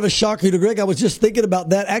 That's kind of a shocker to Greg. I was just thinking about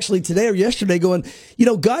that actually today or yesterday going,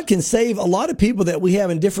 God can save a lot of people that we have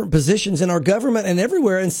in different positions in our government and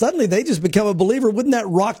everywhere, and suddenly they just become a believer. Wouldn't that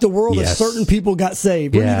rock the world if certain people got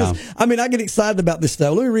saved? Yeah. I get excited about this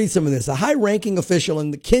stuff. Let me read some of this. A high-ranking official in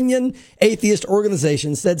the Kenyan atheist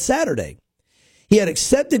organization said Saturday he had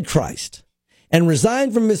accepted Christ and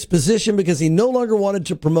resigned from his position because he no longer wanted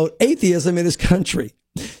to promote atheism in his country.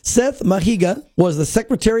 Seth Mahiga was the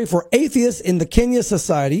secretary for atheists in the Kenya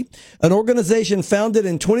Society, an organization founded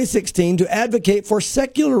in 2016 to advocate for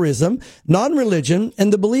secularism, non-religion,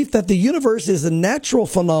 and the belief that the universe is a natural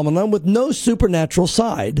phenomenon with no supernatural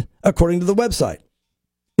side, according to the website.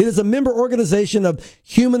 It is a member organization of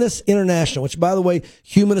Humanists International, which, by the way,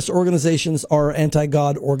 humanist organizations are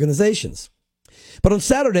anti-God organizations. But on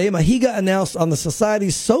Saturday, Mahiga announced on the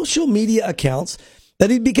Society's social media accounts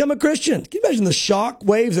that he'd become a Christian. Can you imagine the shock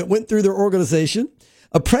waves that went through their organization?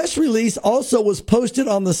 A press release also was posted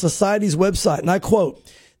on the Society's website, and I quote,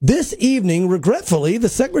 "This evening, regretfully, the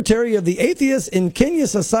Secretary of the Atheists in Kenya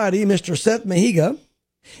Society, Mr. Seth Mahiga,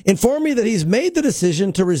 informed me that he's made the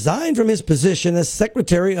decision to resign from his position as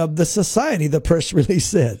Secretary of the Society," the press release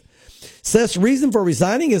said. Seth's reason for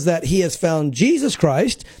resigning is that he has found Jesus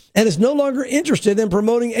Christ and is no longer interested in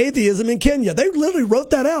promoting atheism in Kenya. They literally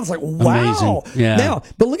wrote that out. It's like, wow. Amazing. Yeah. Now,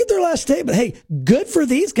 but look at their last statement. Hey, good for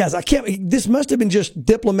these guys. This must have been just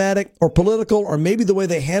diplomatic or political or maybe the way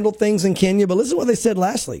they handled things in Kenya. But listen to what they said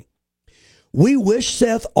lastly. "We wish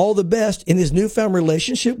Seth all the best in his newfound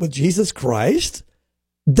relationship with Jesus Christ."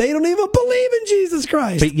 They don't even believe in Jesus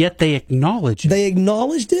Christ. But yet they acknowledge it. They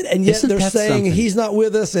acknowledged it, and yet Isn't they're that saying something? he's not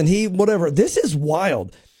with us and he whatever. This is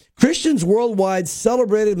wild. Christians worldwide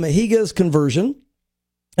celebrated Mahiga's conversion.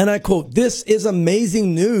 And I quote, "This is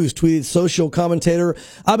amazing news," tweeted social commentator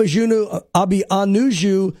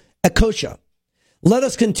Abianuju Ekosha. "Let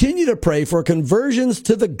us continue to pray for conversions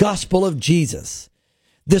to the gospel of Jesus.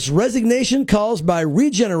 This resignation caused by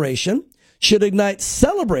regeneration should ignite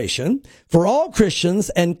celebration for all Christians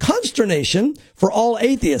and consternation for all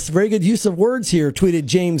atheists." Very good use of words here, tweeted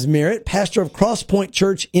James Merritt, pastor of Cross Point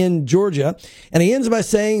Church in Georgia. And he ends by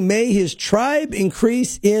saying, "May his tribe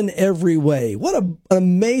increase in every way." What an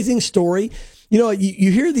amazing story. You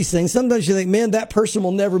hear these things. Sometimes you think, man, that person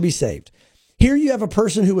will never be saved. Here you have a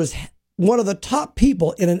person who was one of the top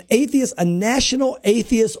people in a national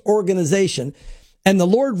atheist organization. And the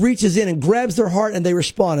Lord reaches in and grabs their heart and they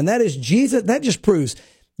respond. And that is Jesus. That just proves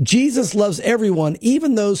Jesus loves everyone,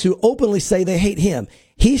 even those who openly say they hate him.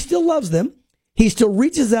 He still loves them. He still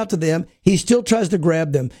reaches out to them. He still tries to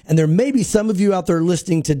grab them. And there may be some of you out there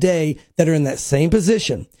listening today that are in that same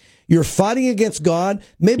position. You're fighting against God.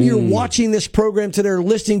 Maybe you're watching this program today or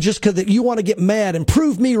listening just because you want to get mad and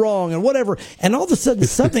prove me wrong and whatever. And all of a sudden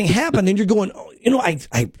something happened and you're going,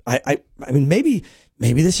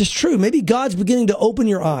 maybe this is true. Maybe God's beginning to open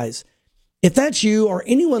your eyes. If that's you or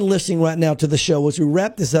anyone listening right now to the show, as we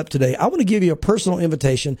wrap this up today, I want to give you a personal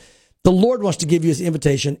invitation. The Lord wants to give you his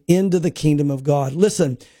invitation into the kingdom of God.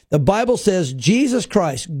 Listen, the Bible says Jesus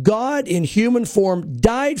Christ, God in human form,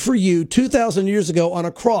 died for you 2,000 years ago on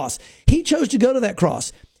a cross. He chose to go to that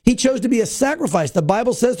cross. He chose to be a sacrifice. The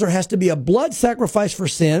Bible says there has to be a blood sacrifice for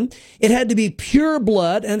sin. It had to be pure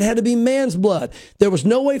blood, and it had to be man's blood. There was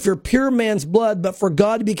no way for pure man's blood but for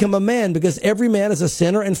God to become a man, because every man is a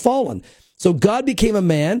sinner and fallen. So God became a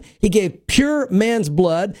man. He gave pure man's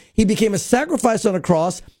blood. He became a sacrifice on a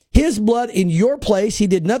cross. His blood in your place. He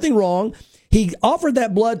did nothing wrong. He offered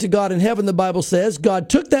that blood to God in heaven, the Bible says. God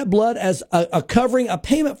took that blood as a covering, a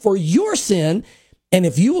payment for your sin. And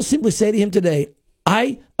if you will simply say to him today,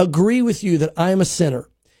 I agree with you that I am a sinner,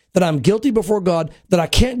 that I'm guilty before God, that I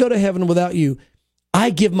can't go to heaven without you. I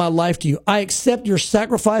give my life to you. I accept your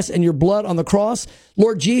sacrifice and your blood on the cross.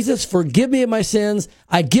 Lord Jesus, forgive me of my sins.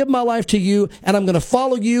 I give my life to you, and I'm going to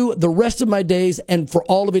follow you the rest of my days and for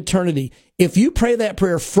all of eternity. If you pray that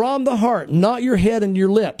prayer from the heart, not your head and your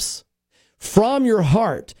lips, from your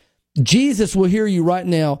heart, Jesus will hear you right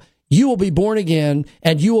now. you will be born again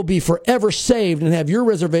and you will be forever saved and have your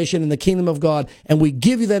reservation in the kingdom of God. And we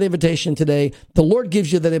give you that invitation today. The Lord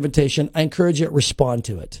gives you that invitation. I encourage you to respond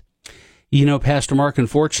to it. You know, Pastor Mark,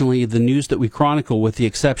 unfortunately, the news that we chronicle, with the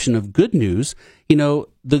exception of good news, you know,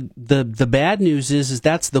 the bad news is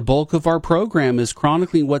that's the bulk of our program, is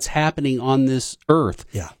chronicling what's happening on this earth.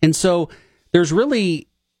 Yeah. And so there's really,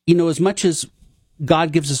 you know, as much as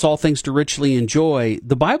God gives us all things to richly enjoy,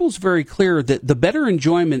 the Bible's very clear that the better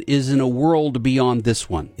enjoyment is in a world beyond this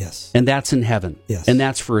one. Yes. And that's in heaven. Yes. And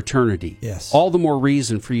that's for eternity. Yes. All the more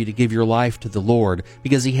reason for you to give your life to the Lord,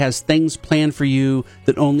 because He has things planned for you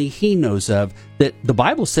that only He knows of, that the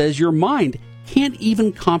Bible says your mind can't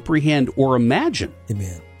even comprehend or imagine.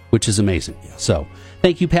 Amen. Which is amazing. Yeah. So,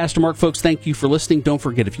 thank you, Pastor Mark. Folks, thank you for listening. Don't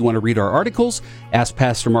forget, if you want to read our articles, ask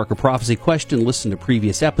Pastor Mark a prophecy question, listen to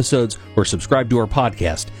previous episodes, or subscribe to our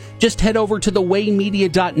podcast, just head over to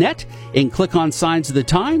thewaymedia.net and click on Signs of the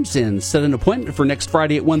Times and set an appointment for next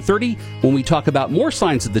Friday at 1:30 when we talk about more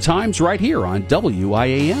Signs of the Times right here on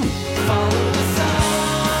WIAM.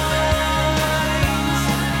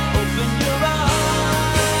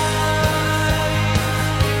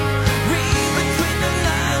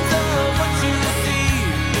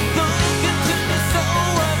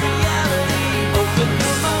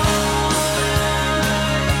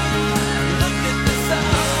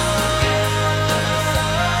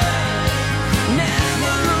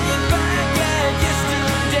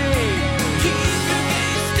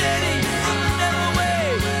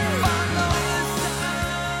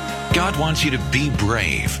 God wants you to be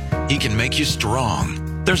brave. He can make you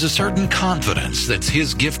strong. There's a certain confidence that's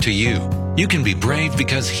His gift to you. You can be brave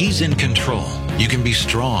because He's in control. You can be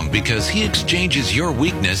strong because He exchanges your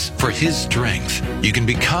weakness for His strength. You can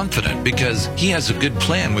be confident because He has a good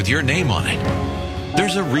plan with your name on it.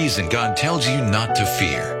 There's a reason God tells you not to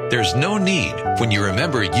fear. There's no need when you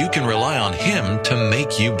remember you can rely on Him to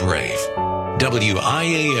make you brave.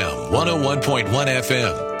 WIAM 101.1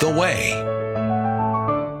 FM, The Way.